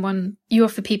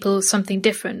offer people something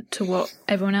different to what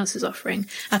everyone else is offering.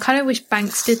 I kind of wish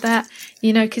banks did that,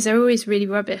 because they're always really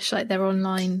rubbish. Like their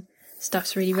online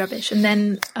stuff's really rubbish. And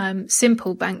then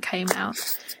Simple Bank came out.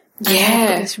 And they've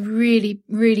got this really,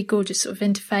 really gorgeous sort of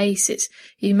interface.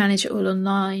 You manage it all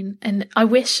online. And I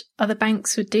wish other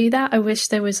banks would do that. I wish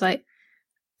there was like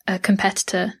a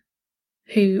competitor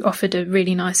who offered a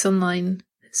really nice online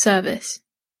service.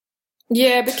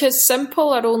 Yeah, because Simple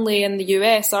are only in the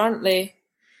US, aren't they?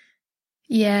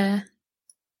 Yeah.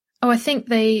 Oh, I think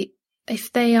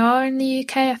if they are in the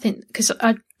UK, I think, because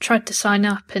I tried to sign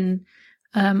up and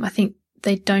I think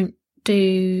they don't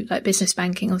do like business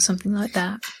banking or something like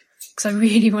that. Because I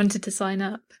really wanted to sign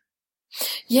up.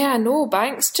 Yeah, no,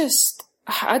 banks just,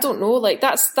 I don't know, like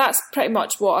that's pretty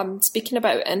much what I'm speaking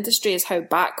about. Industry is how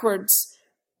backwards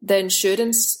the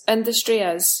insurance industry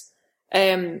is.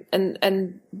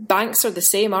 And banks are the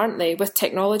same, aren't they? With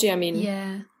technology, I mean.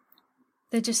 Yeah.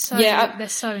 They're just so, they're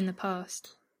so in the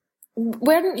past.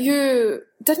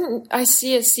 Didn't I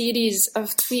see a series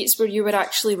of tweets where you were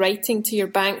actually writing to your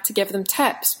bank to give them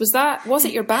tips? Was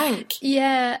it your bank?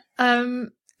 Yeah.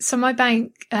 So my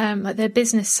bank, like their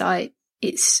business site,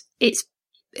 it's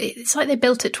like they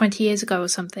built it 20 years ago or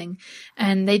something.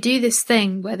 And they do this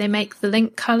thing where they make the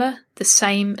link colour the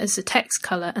same as the text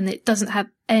colour, and it doesn't have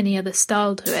any other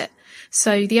style to it.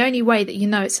 So the only way that you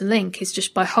know it's a link is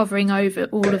just by hovering over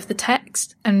all of the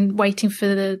text and waiting for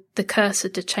the cursor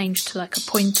to change to like a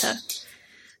pointer.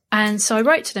 And so I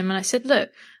wrote to them and I said,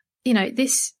 look,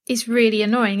 this is really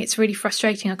annoying. It's really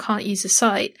frustrating. I can't use the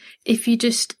site. If you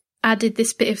just added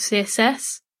this bit of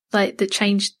CSS, like that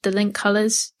changed the link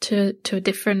colours to a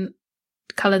different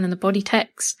colour than the body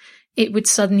text, it would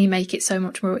suddenly make it so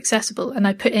much more accessible. And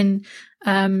I put in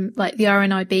like the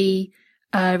RNIB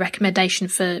recommendation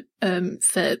for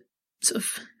sort of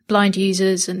blind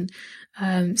users and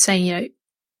saying,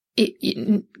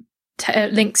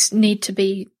 links need to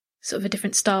be sort of a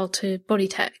different style to body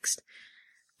text.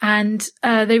 And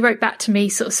they wrote back to me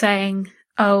sort of saying,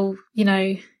 we'll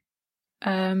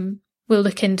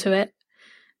look into it.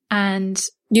 And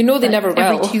they never will.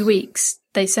 Every 2 weeks,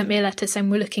 they sent me a letter saying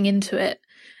we're looking into it.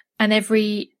 And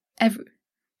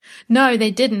no,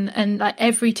 they didn't. And like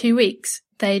every 2 weeks,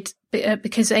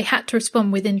 because they had to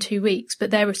respond within 2 weeks,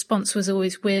 but their response was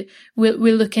always, we'll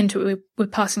look into it. We're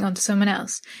passing on to someone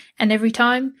else. And every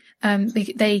time,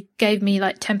 they gave me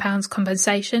like £10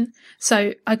 compensation.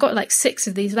 So I got like 6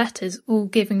 of these letters all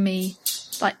giving me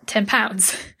like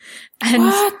 £10. And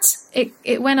what?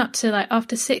 It went up to like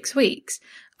after 6 weeks,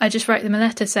 I just wrote them a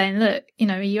letter saying, look,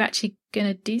 are you actually going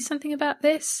to do something about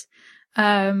this?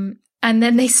 And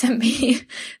then they sent me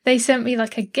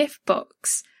like a gift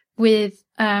box with,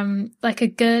 like a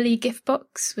girly gift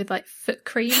box with like foot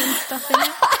cream and stuff in it.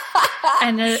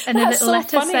 And a little so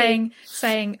letter funny.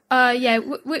 saying,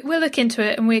 we'll look into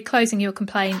it and we're closing your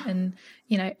complaint. And,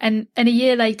 and a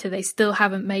year later, they still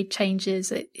haven't made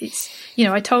changes. It's,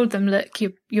 I told them, look,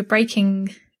 you're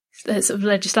breaking the sort of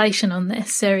legislation on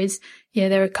this.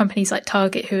 There are companies like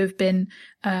Target who have been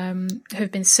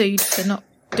sued for not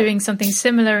doing something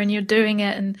similar, and you're doing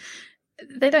it, and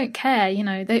they don't care.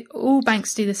 All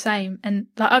banks do the same. And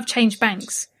like I've changed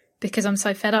banks because I'm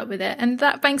so fed up with it, and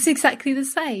that bank's exactly the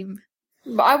same.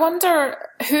 But I wonder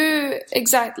who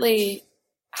exactly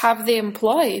have they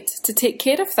employed to take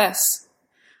care of this?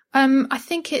 I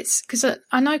think it's because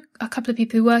I know a couple of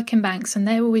people who work in banks, and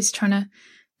they're always trying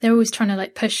to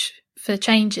like push for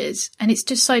changes, and it's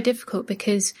just so difficult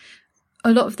because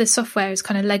a lot of the software is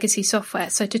kind of legacy software.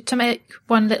 So to make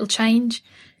one little change,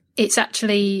 it's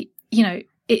actually, you know,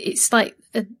 it's like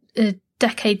a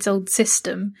decades old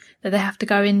system that they have to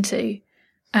go into,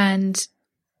 and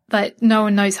like no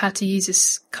one knows how to use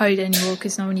this code anymore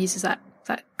because no one uses that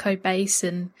code base.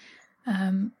 And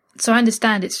so I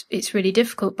understand it's really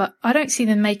difficult, but I don't see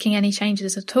them making any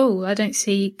changes at all. I don't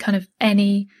see kind of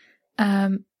any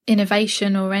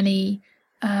innovation or any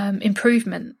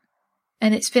improvement.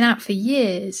 And it's been out for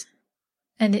years.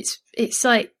 And it's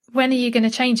like, when are you going to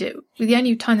change it? The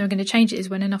only time they're going to change it is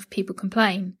when enough people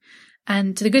complain.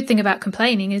 And the good thing about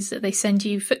complaining is that they send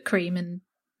you foot cream and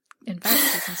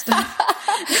vouchers and stuff.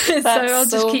 So I'll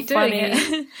just keep doing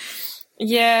it.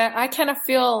 Yeah, I kind of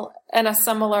feel in a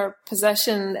similar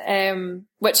position,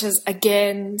 which is,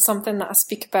 again, something that I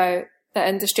speak about the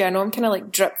industry. I know I'm kind of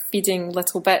like drip feeding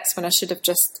little bits when I should have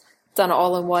just done it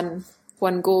all in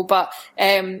one go. But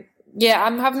yeah,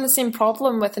 I'm having the same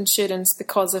problem with insurance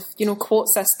because of, you know, quote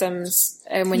systems.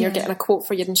 When you're getting a quote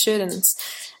for your insurance,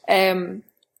 they're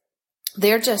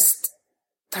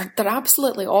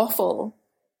absolutely awful.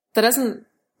 There isn't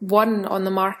one on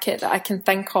the market that I can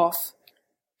think of.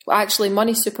 Actually,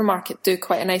 Money Supermarket do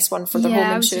quite a nice one for their home insurance.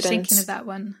 Yeah, I was just thinking of that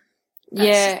one.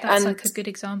 That's like a good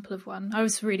example of one. I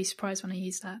was really surprised when I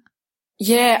used that.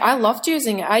 Yeah, I loved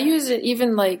using it. I use it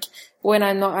even like when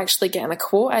I'm not actually getting a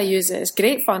quote. I use it. It's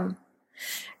great fun.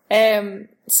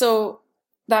 So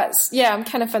I'm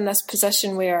kind of in this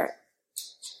position where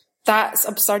that's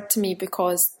absurd to me,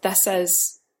 because this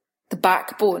is the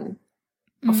backbone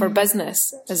of our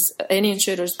business, as any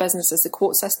insurer's business, is the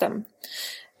quote system.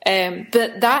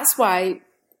 But that's why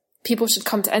people should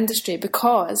come to industry,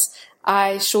 because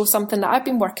I show something that I've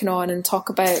been working on and talk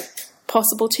about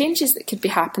possible changes that could be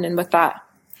happening with that.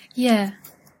 Yeah.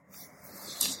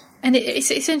 And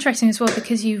it's interesting as well,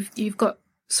 because you've got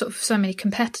sort of so many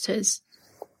competitors.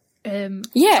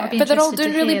 Yeah, but they're all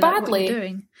doing really badly. What you're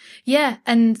doing. Yeah,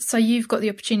 and so you've got the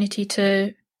opportunity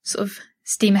to sort of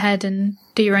steam ahead and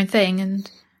do your own thing, and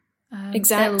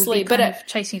exactly, but kind of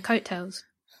chasing your coattails.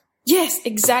 Yes,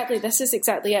 exactly. This is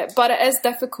exactly it. But it is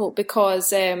difficult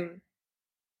because,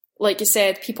 like you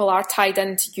said, people are tied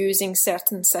into using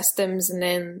certain systems, and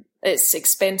then it's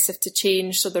expensive to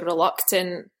change, so they're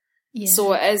reluctant. Yeah.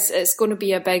 So it's going to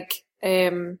be it's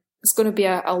going to be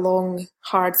a long,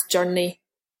 hard journey.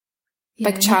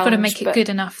 Yeah, big challenge. You've got to make it good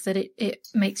enough that it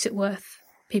makes it worth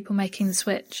people making the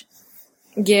switch.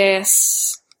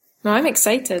 Yes. No, I'm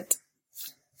excited.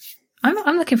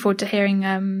 I'm looking forward to hearing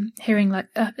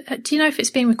like. Do you know if it's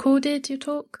being recorded, your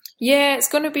talk? Yeah, it's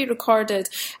going to be recorded.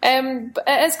 It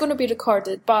is going to be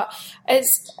recorded, but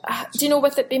it's. Do you know,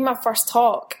 with it being my first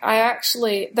talk,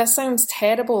 this sounds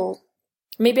terrible.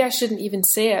 Maybe I shouldn't even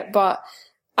say it, but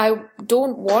I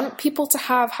don't want people to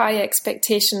have high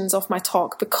expectations of my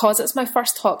talk, because it's my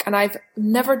first talk and I've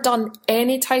never done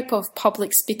any type of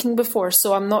public speaking before,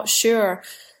 so I'm not sure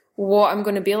what I'm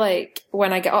going to be like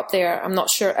when I get up there. I'm not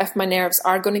sure if my nerves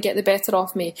are going to get the better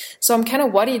of me. So I'm kind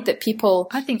of worried that people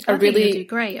I think you'll do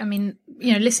great. I mean,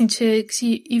 you know, listening to, cause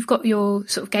you've got your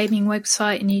sort of gaming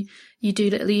website and you do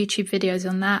little YouTube videos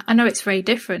on that. I know it's very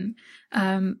different.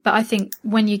 But I think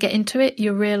when you get into it,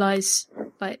 you'll realise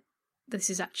like this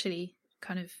is actually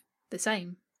kind of the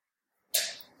same.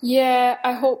 Yeah,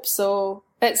 I hope so.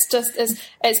 It's just,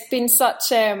 it's been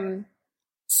such a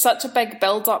big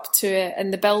build up to it,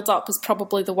 and the build up is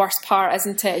probably the worst part,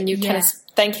 isn't it? And you're kind of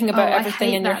thinking about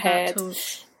everything in your head.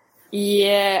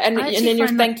 Yeah, and then you're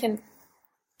thinking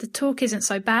the talk isn't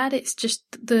so bad, it's just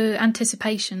the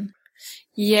anticipation.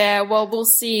 Yeah, well, we'll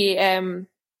see.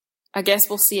 I guess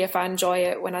we'll see if I enjoy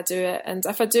it when I do it. And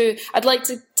if I do, I'd like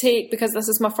to because this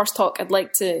is my first talk, I'd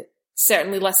like to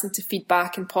certainly listen to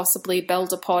feedback and possibly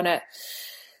build upon it.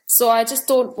 So I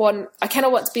just I kind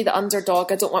of want to be the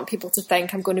underdog. I don't want people to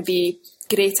think I'm going to be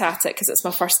great at it because it's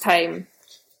my first time.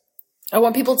 I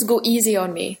want people to go easy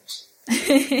on me.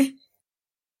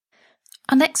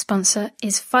 Our next sponsor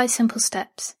is 5 Simple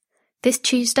Steps. This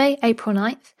Tuesday, April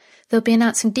 9th, they'll be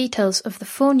announcing details of the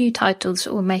 4 new titles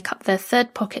that will make up their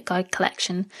 3rd Pocket Guide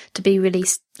collection to be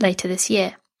released later this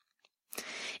year.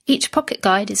 Each Pocket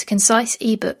Guide is a concise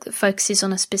ebook that focuses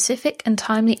on a specific and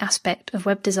timely aspect of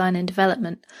web design and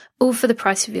development, all for the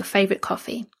price of your favourite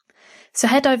coffee. So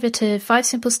head over to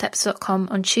 5simplesteps.com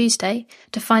on Tuesday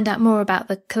to find out more about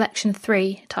the Collection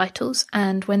 3 titles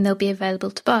and when they'll be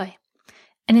available to buy.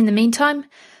 And in the meantime,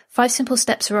 5 Simple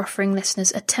Steps are offering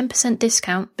listeners a 10%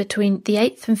 discount between the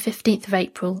 8th and 15th of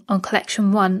April on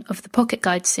Collection 1 of the Pocket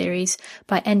Guide series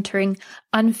by entering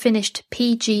Unfinished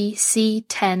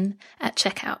PGC10 at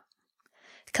checkout.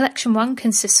 Collection 1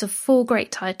 consists of 4 great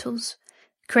titles: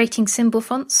 Creating Symbol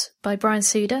Fonts by Brian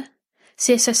Suda,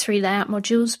 CSS3 Layout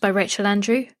Modules by Rachel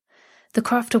Andrew, The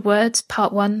Craft of Words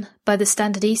Part 1 by The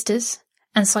Standardistas,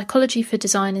 and Psychology for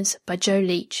Designers by Joe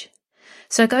Leach.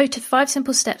 So go to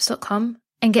 5simplesteps.com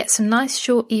and get some nice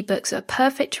short ebooks that are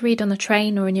perfect to read on the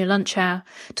train or in your lunch hour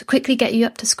to quickly get you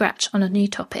up to scratch on a new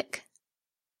topic.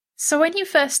 So when you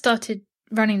first started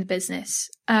running the business,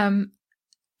 and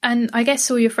I guess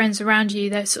all your friends around you,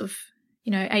 they're sort of,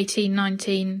 18,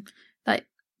 19, like,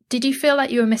 did you feel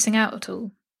like you were missing out at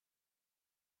all?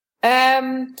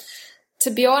 To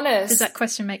be honest... Does that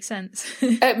question make sense?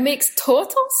 It makes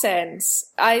total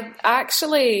sense. I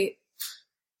actually...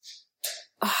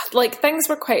 things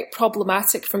were quite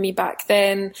problematic for me back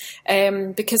then,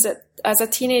 because as a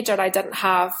teenager I didn't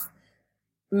have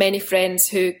many friends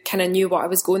who kind of knew what I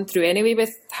was going through anyway,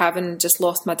 with having just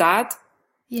lost my dad.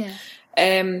 Yeah.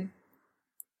 And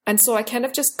so I kind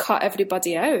of just cut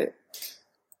everybody out.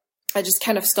 I just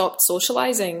kind of stopped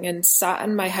socialising and sat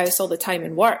in my house all the time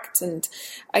and worked. And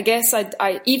I guess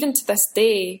I even to this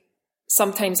day,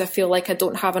 sometimes I feel like I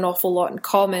don't have an awful lot in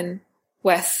common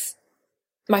with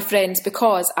my friends,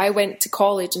 because I went to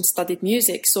college and studied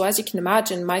music. So as you can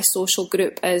imagine, my social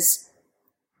group is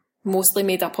mostly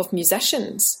made up of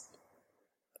musicians,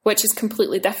 which is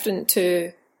completely different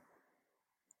to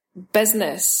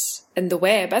business and the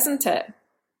web, isn't it?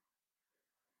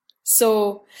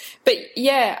 So, but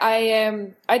yeah,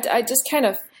 I just kind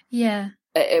of, yeah,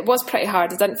 it was pretty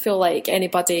hard. I didn't feel like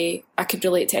I could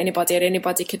relate to anybody, or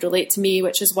anybody could relate to me,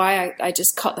 which is why I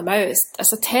just cut them out.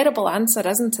 It's a terrible answer,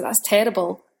 isn't it? That's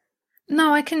terrible.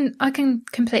 No, I can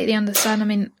completely understand. I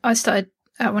mean, I started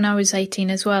out when I was 18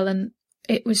 as well, and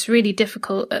it was really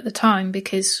difficult at the time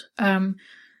because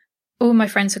all my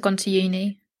friends had gone to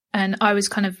uni and I was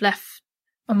kind of left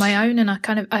on my own, and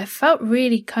I felt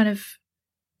really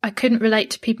I couldn't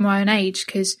relate to people my own age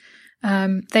because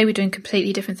they were doing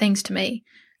completely different things to me,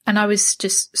 and I was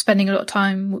just spending a lot of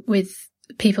time with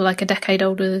people like a decade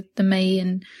older than me,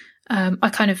 and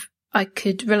I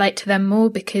could relate to them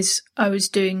more because I was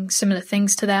doing similar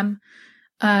things to them.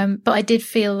 But I did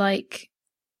feel like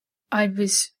I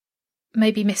was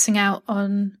maybe missing out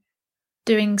on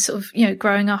doing sort of,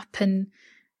 growing up and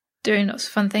doing lots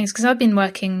of fun things, because I've been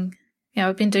working,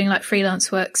 I've been doing like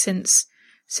freelance work since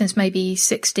maybe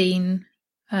 16.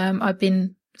 I've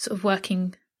been sort of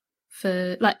working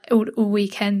for like all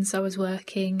weekends. I was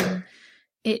working, and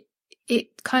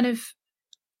it kind of,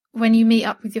 when you meet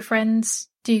up with your friends,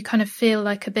 do you kind of feel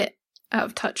like a bit out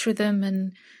of touch with them,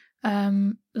 and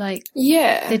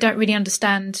they don't really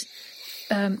understand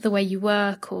the way you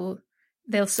work, or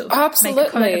they'll sort of absolutely make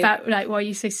a comment about like, why are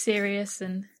you so serious?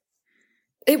 And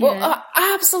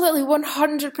absolutely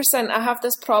 100%. I have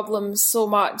this problem so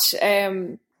much.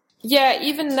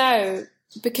 Even now,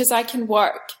 because I can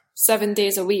work 7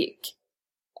 days a week,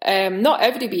 not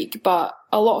every week, but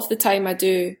a lot of the time I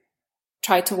do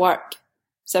try to work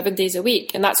 7 days a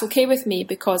week, and that's okay with me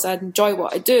because I enjoy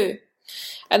what I do.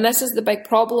 And this is the big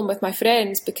problem with my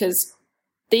friends, because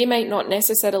they might not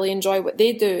necessarily enjoy what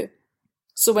they do.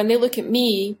 So when they look at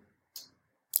me,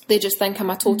 they just think I'm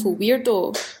a total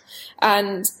weirdo.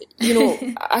 And,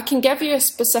 I can give you a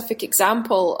specific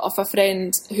example of a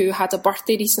friend who had a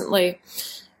birthday recently,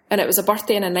 and it was a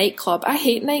birthday in a nightclub. I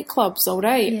hate nightclubs, all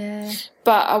right. Yeah.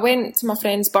 But I went to my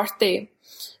friend's birthday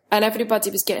and everybody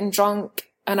was getting drunk,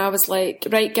 and I was like,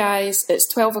 right guys, it's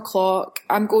 12 o'clock.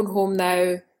 I'm going home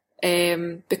now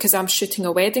because I'm shooting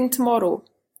a wedding tomorrow.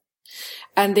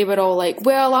 And they were all like,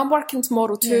 well, I'm working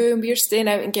tomorrow too, and we're staying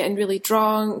out and getting really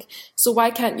drunk, so why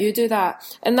can't you do that?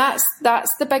 And that's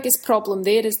the biggest problem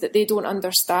there, is that they don't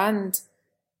understand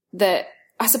that.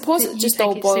 I suppose it just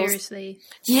all boils... seriously.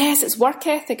 Yes, it's work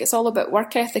ethic. It's all about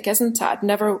work ethic, isn't it? I'd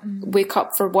never wake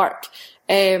up for work,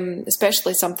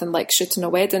 especially something like shooting a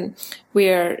wedding,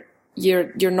 where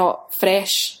you're not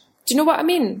fresh. Do you know what I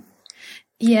mean?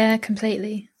 Yeah,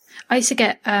 completely. I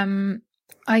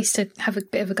used to have a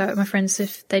bit of a go at my friends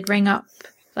if they'd ring up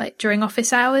like during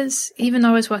office hours. Even though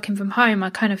I was working from home, I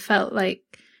kind of felt like,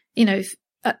 if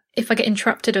I get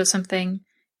interrupted or something,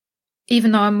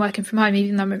 even though I'm working from home,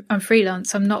 even though I'm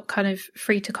freelance, I'm not kind of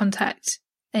free to contact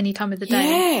any time of the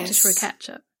day just for a catch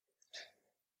up.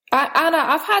 Anna,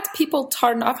 I've had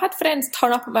friends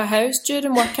turn up at my house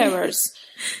during work hours,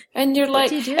 and you're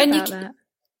like, what do you do about that?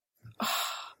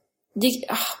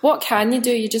 What can you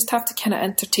do? You just have to kind of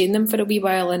entertain them for a wee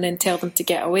while and then tell them to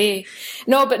get away.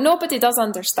 No, but nobody does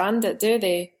understand it, do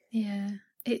they? Yeah,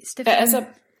 it's different.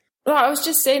 I was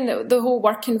just saying that the whole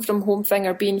working from home thing,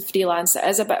 or being freelance, it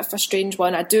is a bit of a strange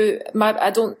one. I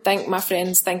don't think my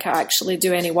friends think I actually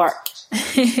do any work.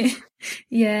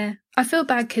 Yeah, I feel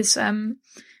bad because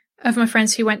of my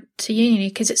friends who went to uni,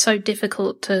 because it's so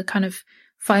difficult to kind of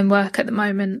find work at the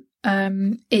moment.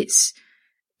 It's,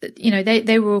 you know,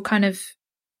 they were all kind of,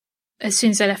 as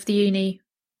soon as they left the uni,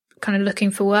 kind of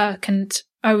looking for work, and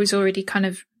I was already kind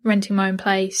of renting my own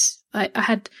place. I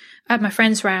had my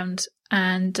friends round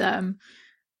and to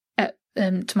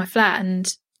my flat,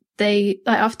 and they,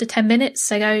 like, after 10 minutes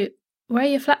they go, "Where are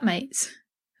your flatmates?"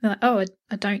 They're like, "Oh,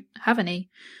 I don't have any."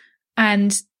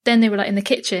 And then they were like in the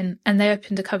kitchen, and they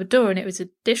opened a cupboard door, and it was a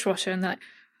dishwasher, and they're like,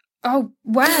 "Oh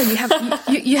wow, you have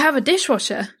you have a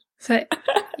dishwasher." So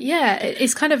yeah,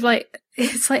 it's kind of like,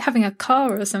 it's like having a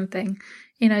car or something.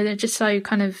 You know, they're just so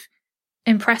kind of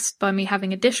impressed by me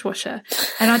having a dishwasher,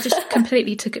 and I just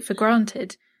completely took it for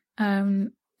granted.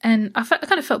 And I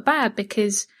kind of felt bad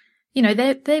because, you know,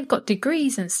 they've got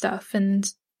degrees and stuff, and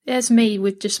there's me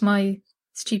with just my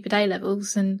stupid A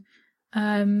levels, and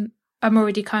I'm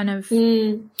already kind of,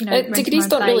 you know, degrees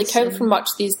don't really count for much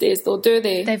these days, though, do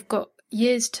they? They've got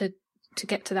years to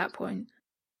get to that point.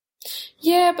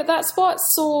 Yeah, but that's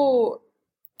what's so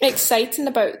exciting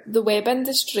about the web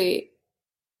industry,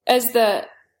 is that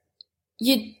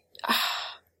you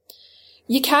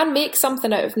can make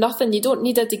something out of nothing. You don't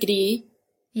need a degree.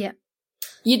 Yeah.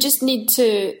 You just need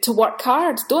to work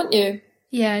hard, don't you?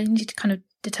 Yeah, you need kind of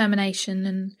determination,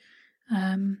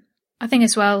 and I think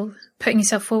as well, putting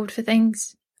yourself forward for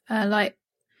things. Like,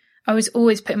 I was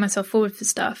always putting myself forward for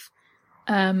stuff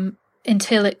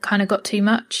until it kind of got too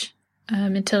much,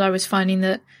 until I was finding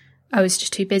that I was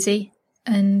just too busy.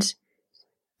 And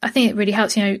I think it really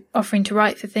helps, you know, offering to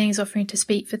write for things, offering to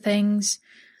speak for things.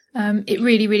 It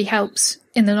really, really helps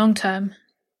in the long term.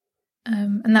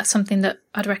 And that's something that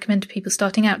I'd recommend to people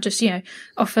starting out. Just, you know,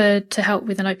 offer to help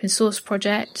with an open source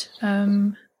project.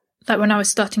 Like when I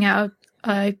was starting out,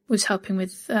 I was helping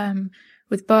with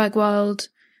Bergwild,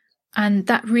 and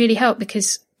that really helped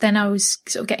because then I was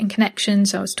sort of getting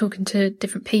connections. I was talking to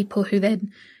different people who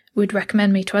then would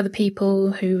recommend me to other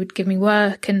people who would give me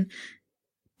work, and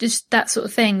just that sort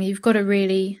of thing. You've got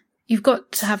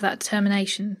to have that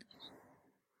determination.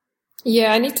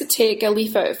 Yeah, I need to take a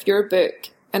leaf out of your book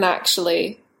and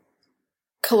actually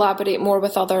collaborate more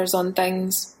with others on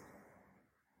things,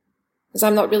 because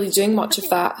I'm not really doing much of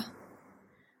that.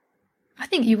 I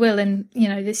think you will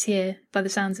this year, by the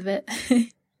sounds of it.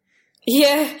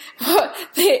 Yeah.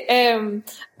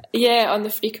 Yeah, on the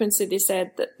frequency they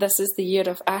said that this is the year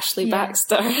of Ashley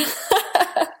Baxter.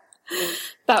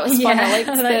 That was fun. I liked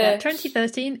that.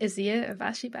 2013 is the year of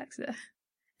Ashley Baxter.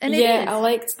 And I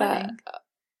liked that.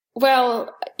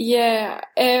 Well, yeah,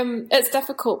 it's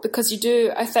difficult because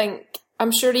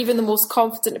I'm sure even the most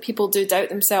confident people do doubt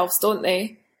themselves, don't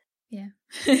they? Yeah.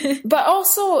 But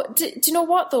also, do you know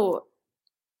what though?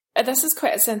 This is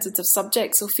quite a sensitive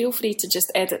subject, so feel free to just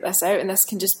edit this out, and this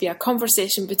can just be a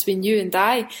conversation between you and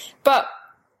I. But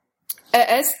it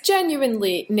is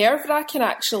genuinely nerve-wracking,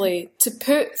 actually, to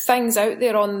put things out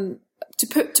there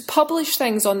to publish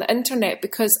things on the internet,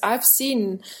 because I've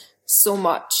seen so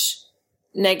much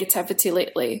negativity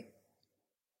lately,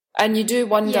 and you do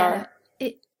wonder.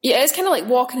 It's kind of like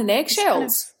walking in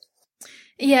eggshells.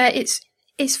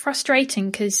 It's frustrating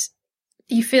because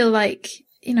you feel like,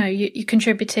 you know, you're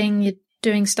contributing, you're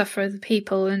doing stuff for other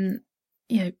people, and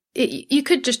you know, you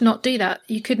could just not do that.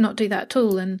 You could not do that at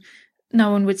all, and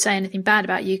no one would say anything bad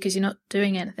about you because you're not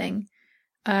doing anything.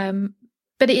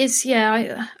 But it is,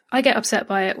 I get upset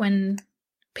by it when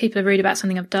people are rude about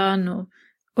something I've done,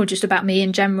 or just about me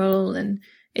in general, and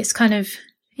it's kind of,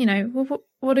 you know, well,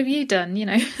 what have you done, you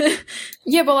know?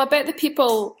 Yeah, well, I bet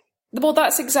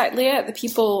that's exactly it.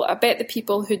 I bet the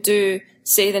people who do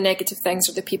say the negative things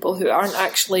are the people who aren't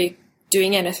actually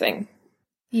doing anything.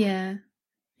 Yeah.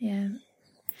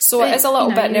 So it is a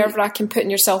little bit nerve-wracking putting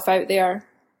yourself out there.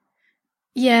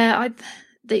 Yeah,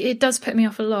 it does put me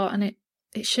off a lot, and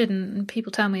it shouldn't, and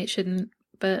people tell me it shouldn't,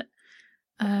 but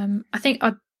I think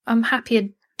I'm happier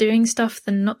doing stuff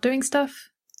than not doing stuff,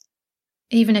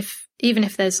 even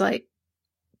if there's like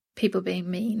people being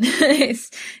mean.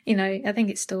 It's, you know, I think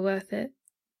it's still worth it.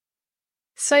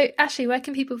 So Ashley, where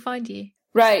can people find you?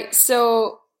 Right,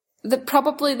 so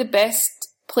probably the best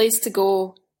place to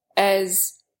go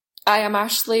is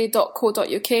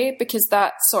iamashley.co.uk, because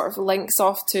that sort of links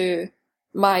off to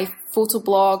my photo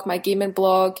blog, my gaming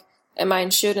blog, and my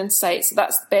insurance site. So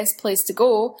that's the best place to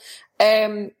go.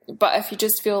 But if you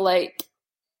just feel like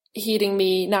hearing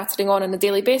me nattering on a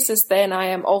daily basis, then I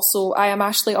am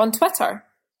Ashley on Twitter.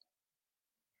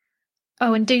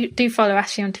 Oh, and do follow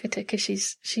Ashley on Twitter, because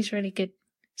she's really good.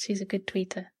 She's a good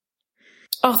tweeter.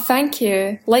 Oh, thank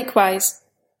you. Likewise.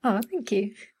 Oh, thank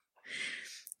you.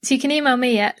 So you can email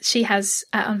me at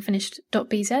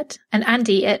shehas@unfinished.bz and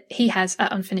Andy at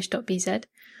hehas@unfinished.bz,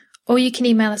 or you can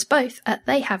email us both at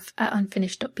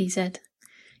theyhave@unfinished.bz.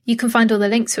 You can find all the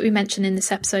links that we mentioned in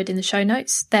this episode in the show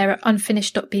notes. They're at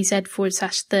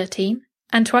unfinished.bz/13.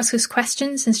 And to ask us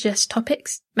questions and suggest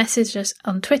topics, message us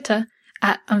on Twitter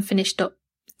at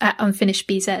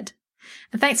unfinishedbz.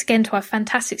 And thanks again to our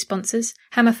fantastic sponsors,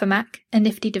 Hammer for Mac, a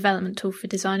nifty development tool for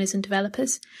designers and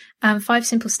developers, and 5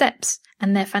 Simple Steps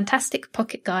and their fantastic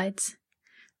pocket guides.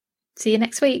 See you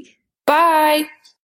next week. Bye!